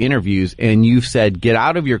do interviews and you've said, get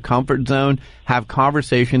out of your comfort zone, have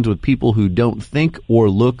conversations with people who don't think or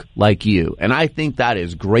look like you. And I think that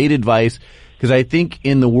is great advice, Because I think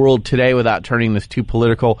in the world today, without turning this too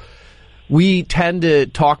political, we tend to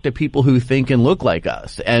talk to people who think and look like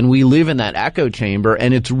us, and we live in that echo chamber,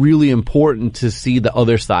 and it's really important to see the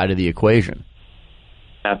other side of the equation.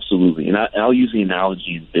 Absolutely. And I'll use the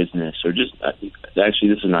analogy in business, or just actually,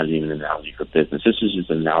 this is not even an analogy for business. This is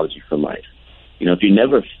just an analogy for life. You know, if you're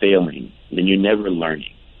never failing, then you're never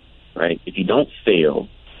learning, right? If you don't fail,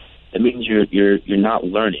 that means you're not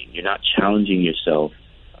learning. You're not challenging yourself.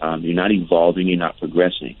 You're not evolving. You're not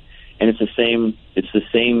progressing. And it's the same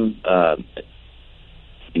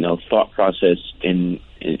thought process in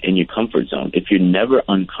your comfort zone. If you're never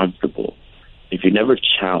uncomfortable, if you're never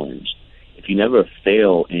challenged, if you never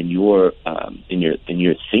fail in your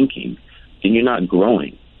thinking, then you're not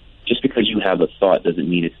growing. Just because you have a thought doesn't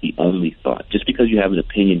mean it's the only thought. Just because you have an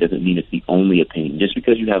opinion doesn't mean it's the only opinion. Just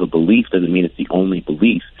because you have a belief doesn't mean it's the only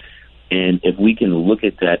belief. And if we can look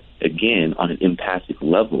at that again on an empathic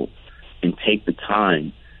level and take the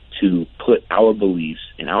time to put our beliefs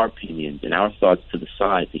and our opinions and our thoughts to the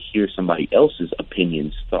side to hear somebody else's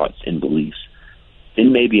opinions, thoughts, and beliefs,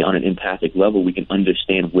 then maybe on an empathic level we can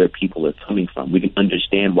understand where people are coming from. We can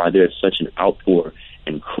understand why there's such an outpour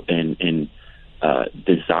and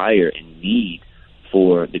desire and need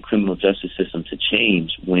for the criminal justice system to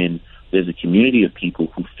change when there's a community of people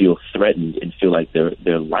who feel threatened and feel like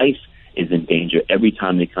their life is in danger every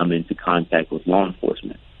time they come into contact with law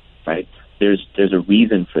enforcement, right? There's a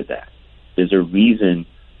reason for that. There's a reason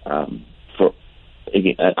for,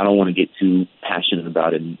 again, I don't want to get too passionate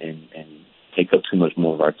about it and take up too much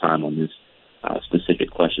more of our time on this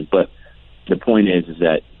specific question. But the point is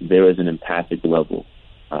that there is an empathic level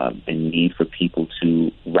and need for people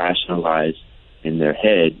to rationalize in their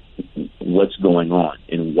head what's going on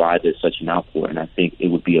and why there's such an outpour. And I think it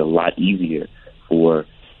would be a lot easier for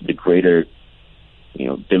the greater,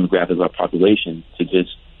 demographic of our population to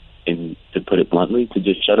just, and to put it bluntly, to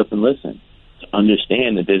just shut up and listen, to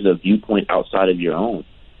understand that there's a viewpoint outside of your own.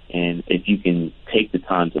 And if you can take the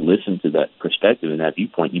time to listen to that perspective and that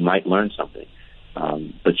viewpoint, you might learn something.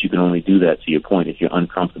 But you can only do that, to your point, if you're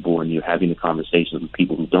uncomfortable and you're having a conversation with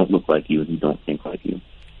people who don't look like you and who don't think like you.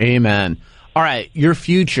 Amen. All right, your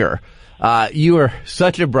future. You are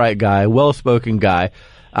such a bright guy, well-spoken guy.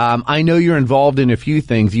 I know you're involved in a few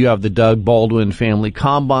things. You have the Doug Baldwin Family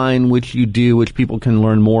Combine, which people can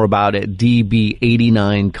learn more about at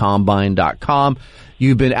db89combine.com.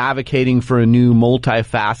 You've been advocating for a new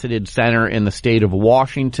multifaceted center in the state of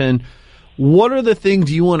Washington. What are the things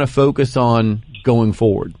you want to focus on going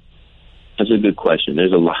forward? That's a good question.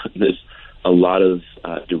 There's a lot of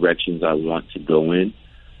directions I want to go in.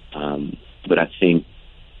 But I think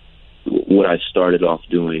what I started off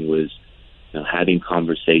doing was having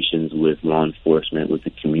conversations with law enforcement, with the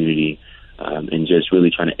community, and just really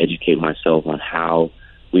trying to educate myself on how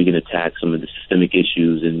we can attack some of the systemic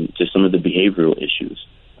issues and just some of the behavioral issues,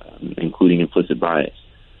 including implicit bias,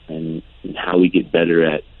 and how we get better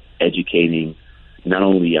at educating not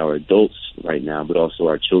only our adults right now, but also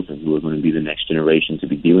our children who are going to be the next generation to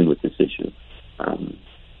be dealing with this issue.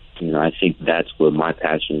 I think that's where my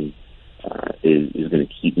passion is going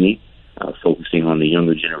to keep me, focusing on the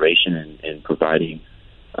younger generation and providing,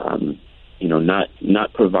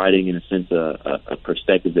 not providing in a sense a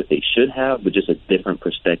perspective that they should have, but just a different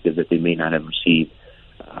perspective that they may not have received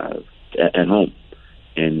at home.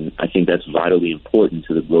 And I think that's vitally important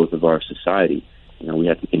to the growth of our society. We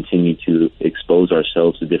have to continue to expose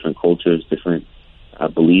ourselves to different cultures, different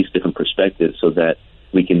beliefs, different perspectives, so that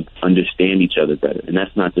we can understand each other better. And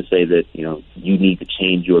that's not to say that, you need to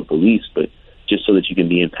change your beliefs, but just so that you can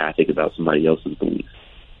be empathic about somebody else's beliefs.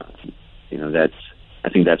 I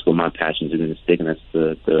think that's where my passions are going to stick, and that's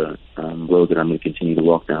the road that I'm going to continue to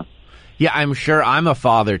walk down. Yeah, I'm sure. I'm a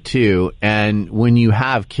father too, and when you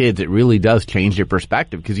have kids, it really does change your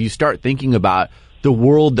perspective, because you start thinking about the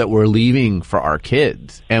world that we're leaving for our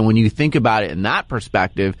kids. And when you think about it in that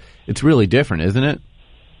perspective, it's really different, isn't it?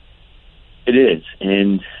 It is,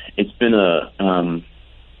 and it's been a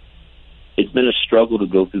struggle to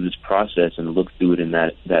go through this process and look through it in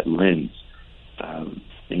that lens. And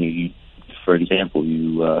for example,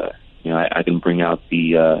 I can bring out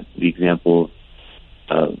the example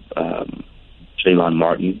of Trayvon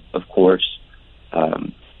Martin, of course.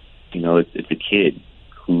 It's a kid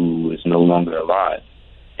who is no longer alive,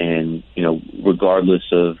 and regardless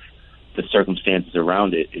of the circumstances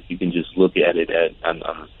around it, if you can just look at it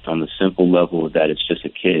on the simple level that it's just a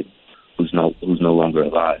kid who's no longer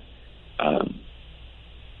alive,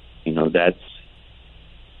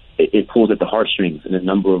 it pulls at the heartstrings in a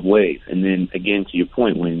number of ways. And then again, to your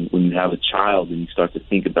point, when you have a child and you start to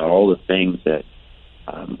think about all the things that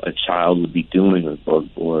a child would be doing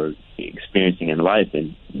or experiencing life.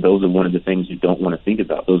 And those are one of the things you don't want to think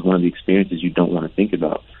about. Those are one of the experiences you don't want to think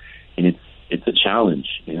about. And it's a challenge,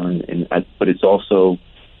 but it's also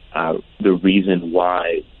the reason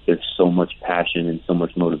why there's so much passion and so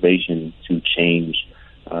much motivation to change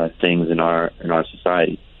things in our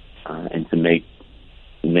society and to make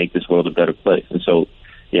this world a better place. And so,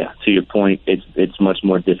 yeah, to your point, it's much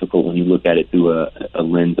more difficult when you look at it through a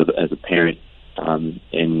lens as a parent,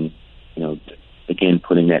 and again,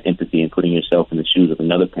 putting that empathy and putting yourself in the shoes of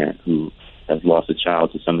another parent who has lost a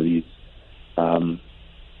child to some of these,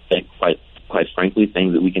 quite frankly,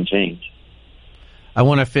 things that we can change. I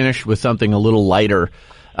want to finish with something a little lighter.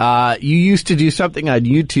 You used to do something on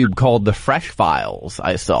YouTube called the Fresh Files,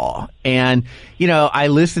 I saw. And, I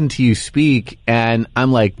listened to you speak and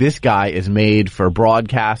I'm like, this guy is made for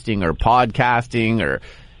broadcasting or podcasting or,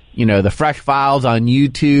 the Fresh Files on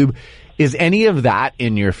YouTube. Is any of that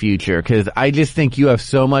in your future? Because I just think you have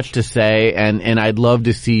so much to say, and I'd love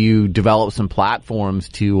to see you develop some platforms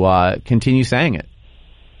to continue saying it.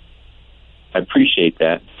 I appreciate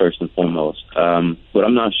that, first and foremost. But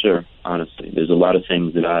I'm not sure, honestly. There's a lot of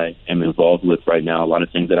things that I am involved with right now, a lot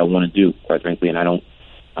of things that I want to do, quite frankly, and I don't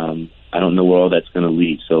know where all that's going to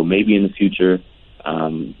lead. So maybe in the future,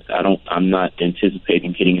 I'm not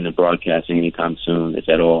anticipating getting into broadcasting anytime soon, if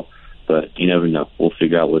at all. But you never know. We'll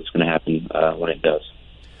figure out what's going to happen when it does.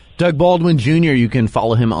 Doug Baldwin Jr., you can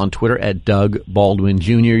follow him on Twitter at Doug Baldwin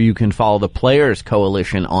Jr. You can follow the Players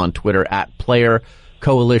Coalition on Twitter at Player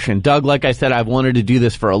Coalition. Doug, like I said, I've wanted to do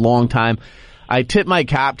this for a long time. I tip my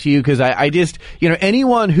cap to you because I just,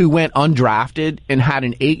 anyone who went undrafted and had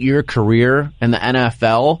an 8-year career in the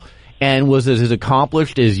NFL and was as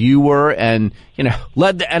accomplished as you were and,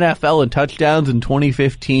 led the NFL in touchdowns in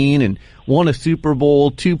 2015 and won a Super Bowl,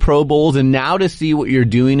 2 Pro Bowls, and now to see what you're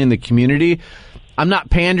doing in the community, I'm not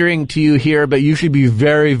pandering to you here, but you should be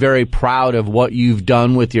very, very proud of what you've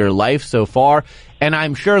done with your life so far. And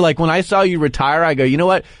I'm sure, when I saw you retire, I go, you know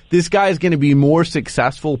what? This guy's going to be more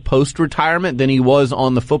successful post-retirement than he was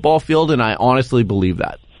on the football field, and I honestly believe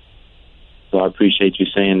that. Well, I appreciate you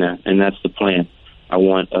saying that, and that's the plan. I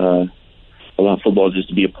want football just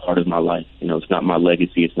to be a part of my life. It's not my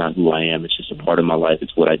legacy. It's not who I am. It's just a part of my life.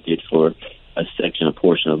 It's what I did for a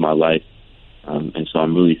portion of my life. And so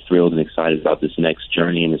I'm really thrilled and excited about this next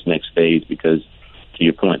journey and this next phase because, to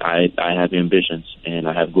your point, I have ambitions and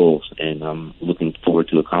I have goals, and I'm looking forward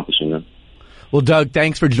to accomplishing them. Well, Doug,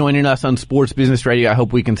 thanks for joining us on Sports Business Radio. I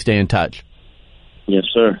hope we can stay in touch. Yes,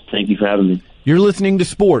 sir. Thank you for having me. You're listening to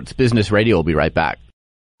Sports Business Radio. We'll be right back.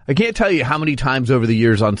 I can't tell you how many times over the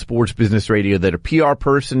years on Sports Business Radio that a PR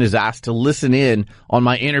person is asked to listen in on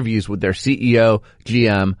my interviews with their CEO,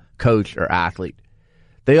 GM, coach, or athlete.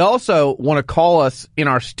 They also want to call us in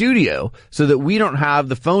our studio so that we don't have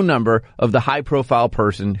the phone number of the high-profile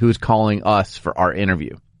person who is calling us for our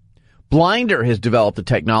interview. Blinder has developed a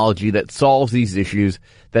technology that solves these issues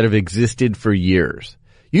that have existed for years.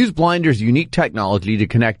 Use Blinder's unique technology to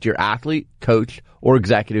connect your athlete, coach, or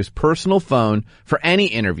executive's personal phone for any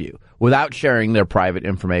interview without sharing their private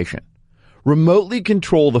information. Remotely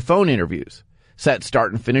control the phone interviews. Set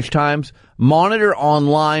start and finish times, monitor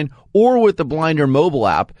online or with the Blinder mobile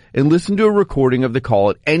app, and listen to a recording of the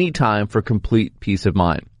call at any time for complete peace of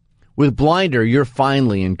mind. With Blinder, you're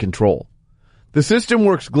finally in control. The system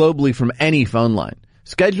works globally from any phone line.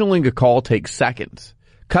 Scheduling a call takes seconds.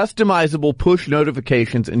 Customizable push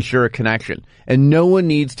notifications ensure a connection, and no one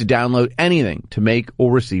needs to download anything to make or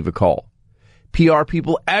receive a call. PR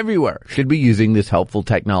people everywhere should be using this helpful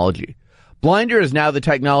technology. Blinder is now the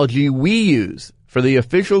technology we use for the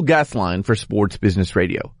official guest line for Sports Business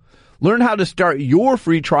Radio. Learn how to start your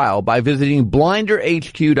free trial by visiting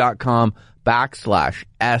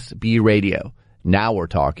blinderhq.com/SB Radio. Now we're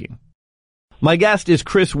talking. My guest is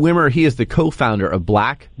Chris Wimmer. He is the co-founder of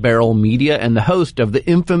Black Barrel Media and the host of the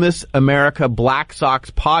infamous America Black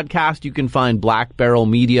Sox podcast. You can find Black Barrel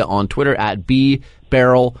Media on Twitter at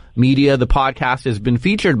 @BBarrel Media. The podcast has been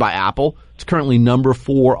featured by Apple. It's currently number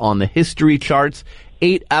 4 on the history charts.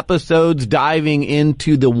 8 episodes diving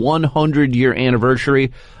into the 100-year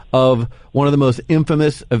anniversary of one of the most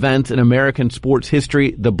infamous events in American sports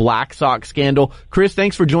history, the Black Sox scandal. Chris,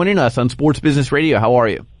 thanks for joining us on Sports Business Radio. How are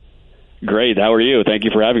you? Great. How are you? Thank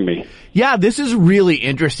you for having me. Yeah, this is really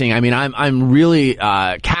interesting. I mean, I'm really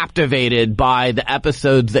captivated by the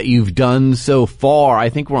episodes that you've done so far. I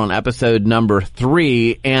think we're on episode number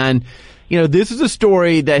 3, and this is a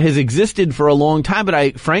story that has existed for a long time, but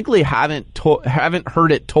I frankly haven't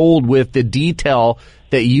heard it told with the detail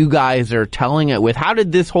that you guys are telling it with. How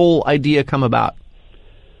did this whole idea come about?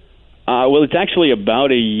 Well, it's actually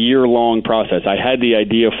about a year-long process. I had the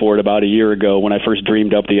idea for it about a year ago when I first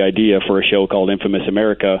dreamed up the idea for a show called Infamous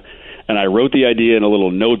America, and I wrote the idea in a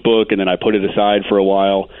little notebook, and then I put it aside for a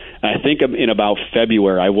while. And I think in about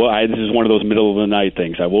February, this is one of those middle-of-the-night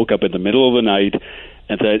things. I woke up in the middle of the night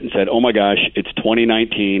and said, oh, my gosh, it's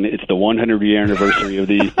 2019. It's the 100-year anniversary of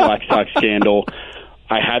the Black Sox scandal.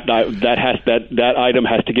 That item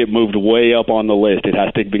has to get moved way up on the list. It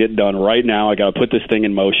has to get done right now. I got to put this thing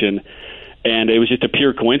in motion. And it was just a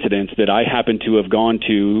pure coincidence that I happened to have gone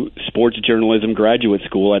to sports journalism graduate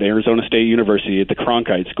school at Arizona State University at the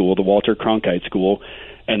Cronkite School, the Walter Cronkite School,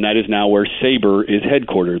 and that is now where SABR is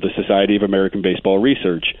headquartered, the Society of American Baseball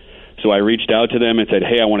Research. So I reached out to them and said,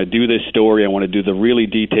 hey, I want to do this story. I want to do the really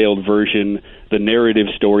detailed version, the narrative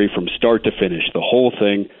story from start to finish, the whole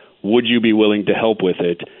thing. Would you be willing to help with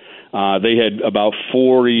it? They had, about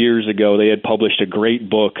 4 years ago, they had published a great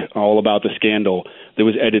book all about the scandal that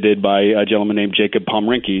was edited by a gentleman named Jacob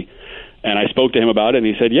Pomrinke. And I spoke to him about it, and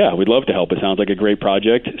he said, yeah, we'd love to help. It sounds like a great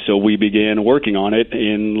project. So we began working on it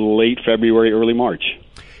in late February, early March.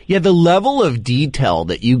 Yeah, the level of detail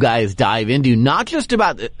that you guys dive into, not just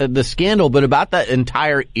about the scandal, but about that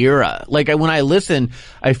entire era. Like, when I listen,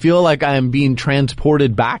 I feel like I'm being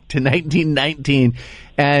transported back to 1919,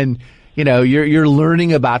 and you're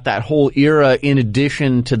learning about that whole era in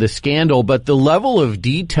addition to the scandal. But the level of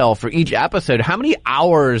detail for each episode, how many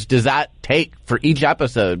hours does that take for each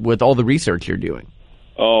episode with all the research you're doing?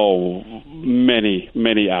 Oh, many,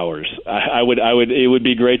 many hours. It would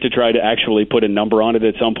be great to try to actually put a number on it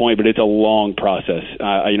at some point, but it's a long process.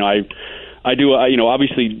 I do,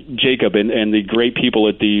 obviously Jacob and the great people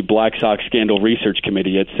at the Black Sox Scandal Research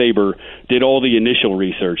Committee at SABR did all the initial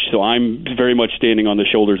research. So I'm very much standing on the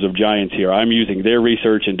shoulders of giants here. I'm using their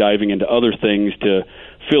research and diving into other things to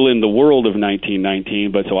fill in the world of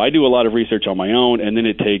 1919. But so I do a lot of research on my own, and then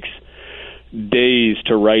it takes days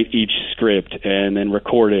to write each script and then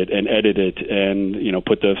record it and edit it and,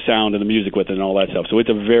 put the sound and the music with it and all that stuff. So it's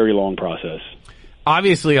a very long process.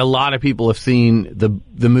 Obviously, a lot of people have seen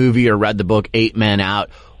the movie or read the book 8 Men Out.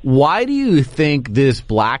 Why do you think this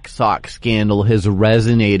Black Sox scandal has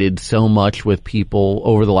resonated so much with people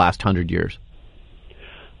over the last 100 years?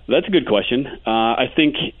 That's a good question. I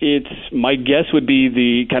think my guess would be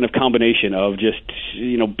the kind of combination of just,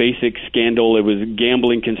 basic scandal. It was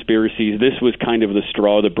gambling conspiracies. This was kind of the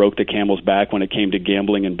straw that broke the camel's back when it came to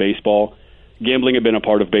gambling in baseball. Gambling had been a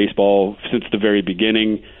part of baseball since the very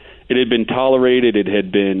beginning. It had been tolerated. It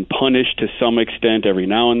had been punished to some extent every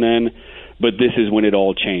now and then, but this is when it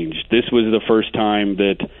all changed. This was the first time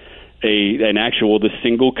that the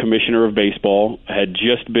single commissioner of baseball had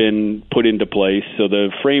just been put into place, so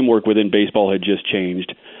the framework within baseball had just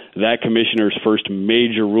changed. That commissioner's first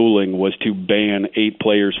major ruling was to ban 8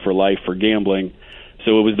 players for life for gambling,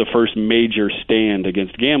 so it was the first major stand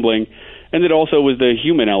against gambling, and it also was the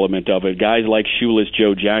human element of it. Guys like Shoeless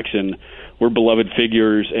Joe Jackson were beloved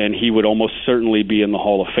figures, and he would almost certainly be in the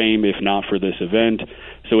Hall of Fame if not for this event,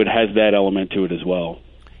 so it has that element to it as well.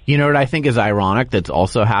 You know what I think is ironic that's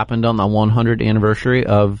also happened on the 100th anniversary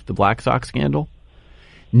of the Black Sox scandal?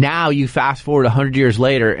 Now you fast forward 100 years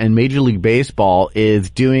later and Major League Baseball is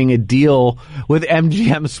doing a deal with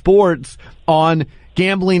MGM Sports on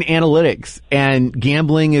gambling analytics, and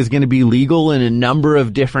gambling is going to be legal in a number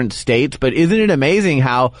of different states. But isn't it amazing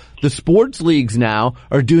how the sports leagues now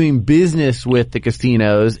are doing business with the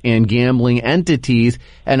casinos and gambling entities,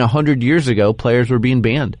 and 100 years ago players were being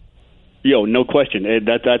banned? No question.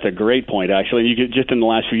 That's a great point, actually. Just in the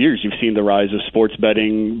last few years, you've seen the rise of sports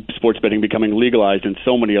betting becoming legalized in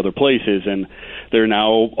so many other places, and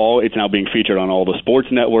it's now being featured on all the sports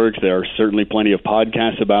networks. There are certainly plenty of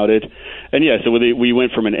podcasts about it. And so we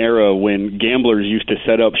went from an era when gamblers used to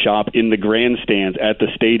set up shop in the grandstands at the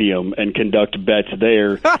stadium and conduct bets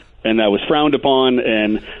there. And that was frowned upon,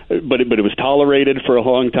 but it was tolerated for a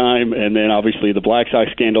long time. And then obviously the Black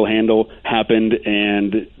Sox scandal happened,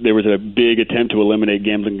 and there was a big attempt to eliminate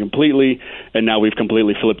gambling completely. And now we've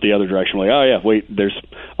completely flipped the other direction. We're like, oh yeah, wait, there's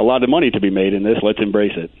a lot of money to be made in this. Let's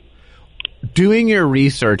embrace it. Doing your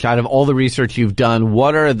research, out of all the research you've done,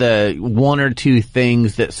 what are the 1 or 2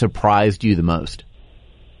 things that surprised you the most?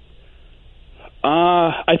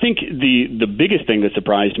 I think the biggest thing that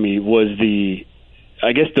surprised me was the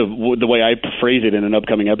way I phrase it in an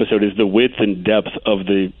upcoming episode is the width and depth of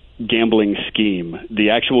the gambling scheme, the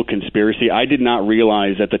actual conspiracy. I did not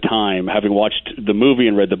realize at the time, having watched the movie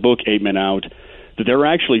and read the book 8 Men Out, that there were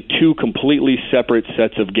actually 2 completely separate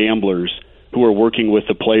sets of gamblers who were working with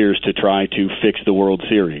the players to try to fix the World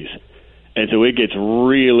Series. And so it gets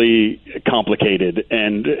really complicated,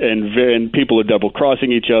 and people are double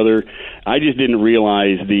crossing each other. I just didn't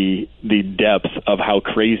realize the depth of how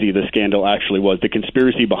crazy the scandal actually was, the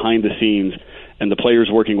conspiracy behind the scenes, and the players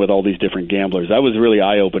working with all these different gamblers. That was really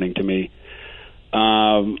eye-opening to me.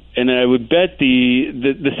 And then I would bet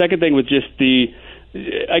the second thing was just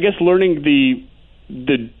learning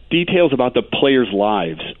the details about the players'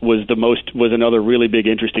 lives was another really big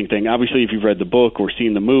interesting thing. Obviously, if you've read the book or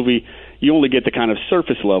seen the movie, you only get the kind of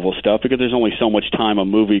surface level stuff because there's only so much time a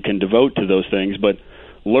movie can devote to those things. But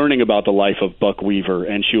learning about the life of Buck Weaver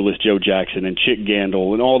and Shoeless Joe Jackson and Chick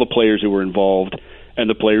Gandil and all the players who were involved and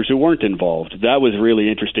the players who weren't involved, that was really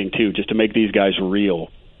interesting too, just to make these guys real.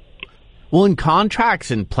 Well, in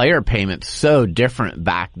contracts and player payments, so different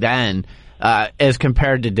back then. As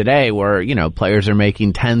compared to today, where players are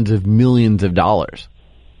making tens of millions of dollars.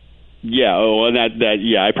 Yeah, and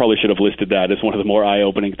I probably should have listed that as one of the more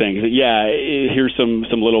eye-opening things. Yeah, here's some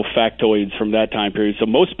little factoids from that time period. So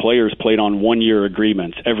most players played on one-year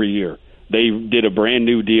agreements every year. They did a brand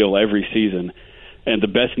new deal every season, and the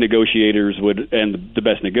best negotiators and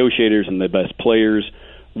the best players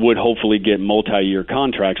would hopefully get multi-year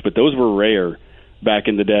contracts, but those were rare back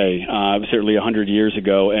in the day, certainly 100 years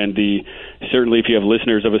ago, and certainly if you have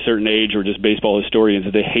listeners of a certain age or just baseball historians,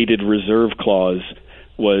 the hated reserve clause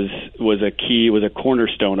was a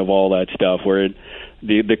cornerstone of all that stuff. Where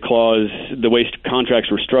the clause, the way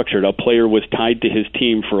contracts were structured, a player was tied to his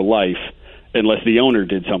team for life unless the owner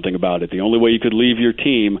did something about it. The only way you could leave your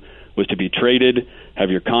team was to be traded,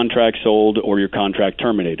 have your contract sold, or your contract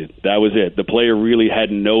terminated. That was it. The player really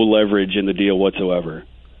had no leverage in the deal whatsoever.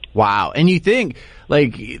 Wow. And you think,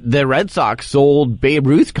 the Red Sox sold Babe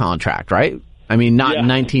Ruth's contract, right? I mean, not in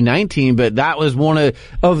 1919, but that was one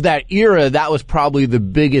of that era. That was probably the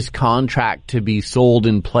biggest contract to be sold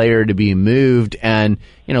and player to be moved. And,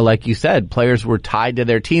 like you said, players were tied to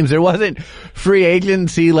their teams. There wasn't free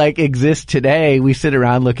agency like exists today. We sit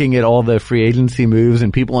around looking at all the free agency moves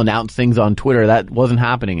and people announce things on Twitter. That wasn't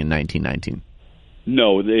happening in 1919.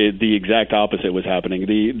 No, the exact opposite was happening.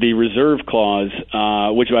 The reserve clause,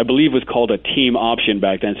 which I believe was called a team option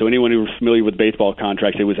back then, so anyone who was familiar with baseball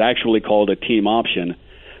contracts, it was actually called a team option.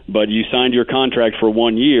 But you signed your contract for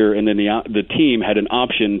 1 year, and then the team had an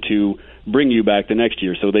option to bring you back the next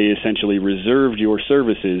year. So they essentially reserved your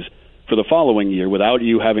services for the following year without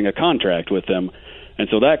you having a contract with them. And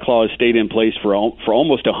so that clause stayed in place for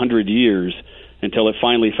almost 100 years until it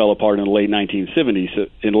finally fell apart in the late 1970s.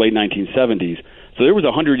 So there was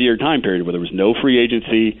a 100-year time period where there was no free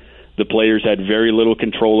agency. The players had very little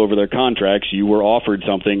control over their contracts. You were offered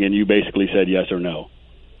something, and you basically said yes or no.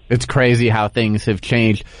 It's crazy how things have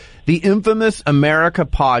changed. The infamous America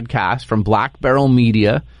podcast from Black Barrel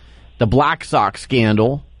Media, the Black Sox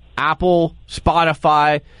scandal, Apple,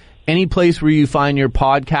 Spotify, any place where you find your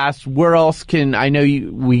podcast. Where else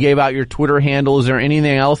we gave out your Twitter handle. Is there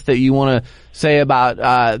anything else that you want to say about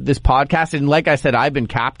this podcast? And like I said, I've been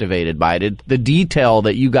captivated by it. The detail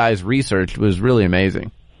that you guys researched was really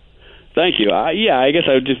amazing. Thank you. I guess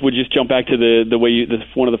I would just jump back to the way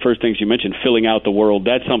one of the first things you mentioned, filling out the world.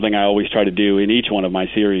 That's something I always try to do in each one of my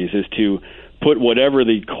series, is to put whatever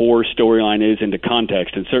the core storyline is into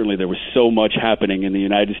context. And certainly there was so much happening in the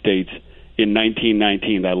United States in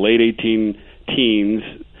 1919, that late 19 teens,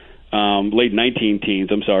 and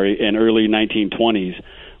early 1920s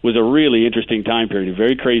was a really interesting time period,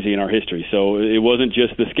 very crazy in our history. So it wasn't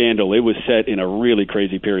just the scandal; it was set in a really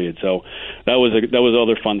crazy period. So that was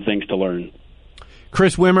other fun things to learn.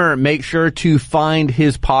 Chris Wimmer, make sure to find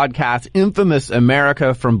his podcast, Infamous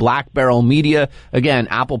America, from Black Barrel Media. Again,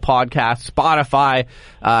 Apple Podcasts, Spotify.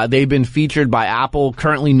 They've been featured by Apple,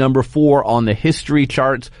 currently number 4 on the history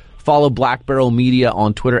charts. Follow Black Barrel Media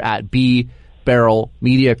on Twitter at Barrel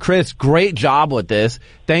Media. Chris, great job with this.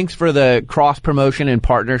 Thanks for the cross-promotion and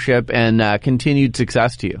partnership, and continued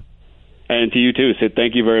success to you. And to you too, Sid.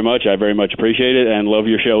 Thank you very much. I very much appreciate it and love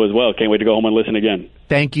your show as well. Can't wait to go home and listen again.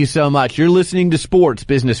 Thank you so much. You're listening to Sports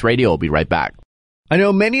Business Radio. We'll be right back. I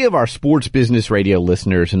know many of our Sports Business Radio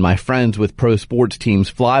listeners and my friends with pro sports teams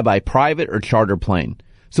fly by private or charter plane.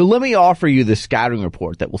 So let me offer you this scattering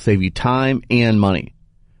report that will save you time and money.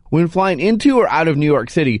 When flying into or out of New York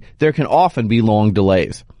City, there can often be long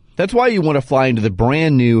delays. That's why you want to fly into the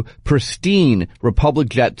brand new, pristine Republic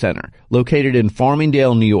Jet Center, located in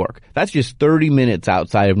Farmingdale, New York. That's just 30 minutes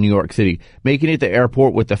outside of New York City, making it the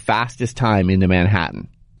airport with the fastest time into Manhattan.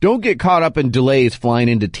 Don't get caught up in delays flying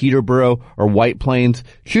into Teterboro or White Plains.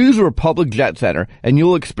 Choose Republic Jet Center, and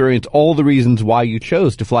you'll experience all the reasons why you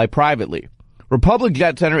chose to fly privately. Republic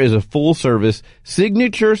Jet Center is a full-service,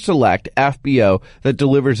 signature select FBO that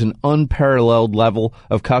delivers an unparalleled level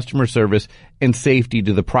of customer service and safety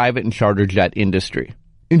to the private and charter jet industry.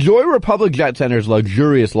 Enjoy Republic Jet Center's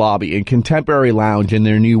luxurious lobby and contemporary lounge in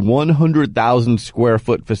their new 100,000 square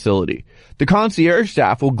foot facility. The concierge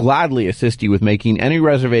staff will gladly assist you with making any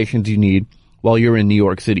reservations you need while you're in New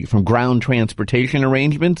York City, from ground transportation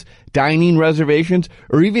arrangements, dining reservations,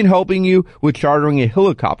 or even helping you with chartering a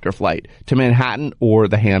helicopter flight to Manhattan or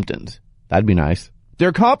the Hamptons. That'd be nice.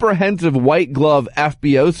 Their comprehensive white glove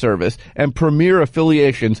FBO service and premier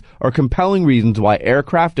affiliations are compelling reasons why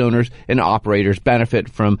aircraft owners and operators benefit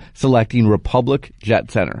from selecting Republic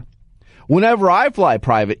Jet Center. Whenever I fly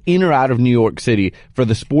private in or out of New York City for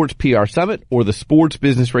the Sports PR Summit or the Sports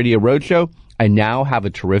Business Radio Roadshow, I now have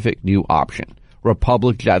a terrific new option,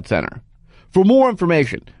 Republic Jet Center. For more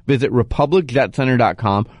information, visit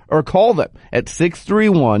republicjetcenter.com or call them at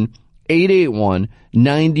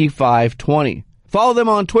 631-881-9520. Follow them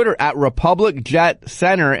on Twitter at Republic Jet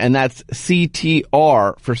Center, and that's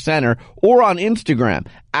CTR for center, or on Instagram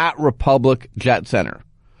at Republic Jet Center.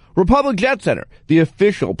 Republic Jet Center, the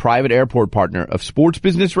official private airport partner of Sports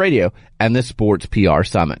Business Radio and the Sports PR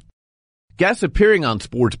Summit. Guests appearing on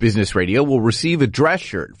Sports Business Radio will receive a dress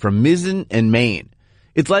shirt from Mizzen and Main.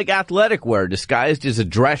 It's like athletic wear disguised as a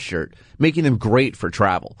dress shirt, making them great for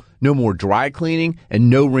travel. No more dry cleaning and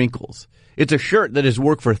no wrinkles. It's a shirt that has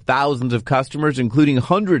worked for thousands of customers, including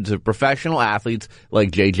hundreds of professional athletes like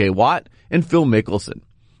J.J. Watt and Phil Mickelson.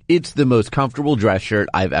 It's the most comfortable dress shirt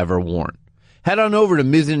I've ever worn. Head on over to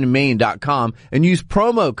mizzenandmain.com and use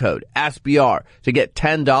promo code SBR to get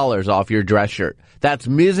 $10 off your dress shirt. That's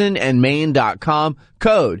mizzenandmain.com,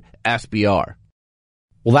 code SBR.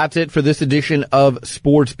 Well, that's it for this edition of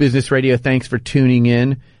Sports Business Radio. Thanks for tuning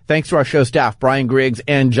in. Thanks to our show staff, Brian Griggs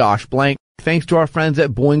and Josh Blank. Thanks to our friends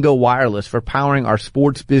at Boingo Wireless for powering our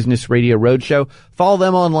Sports Business Radio Roadshow. Follow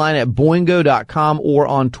them online at boingo.com or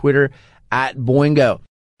on Twitter at Boingo.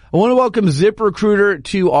 I want to welcome ZipRecruiter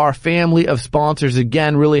to our family of sponsors.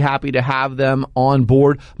 Again, really happy to have them on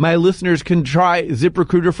board. My listeners can try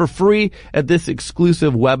ZipRecruiter for free at this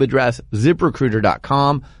exclusive web address,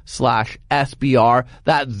 ZipRecruiter.com/SBR.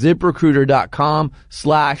 That's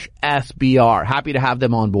ZipRecruiter.com/SBR. Happy to have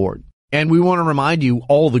them on board. And we want to remind you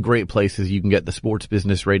all the great places you can get the Sports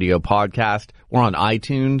Business Radio podcast. We're on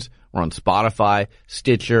iTunes, we're on Spotify,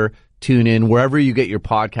 Stitcher, TuneIn, wherever you get your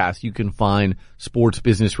podcasts, you can find Sports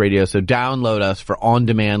Business Radio. So download us for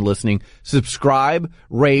on-demand listening. Subscribe,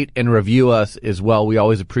 rate, and review us as well. We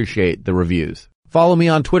always appreciate the reviews. Follow me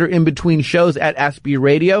on Twitter in between shows at SB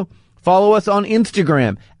Radio. Follow us on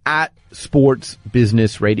Instagram at Sports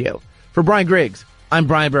Business Radio. For Brian Griggs, I'm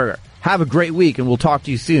Brian Berger. Have a great week, and we'll talk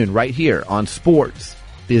to you soon right here on Sports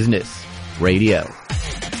Business Radio.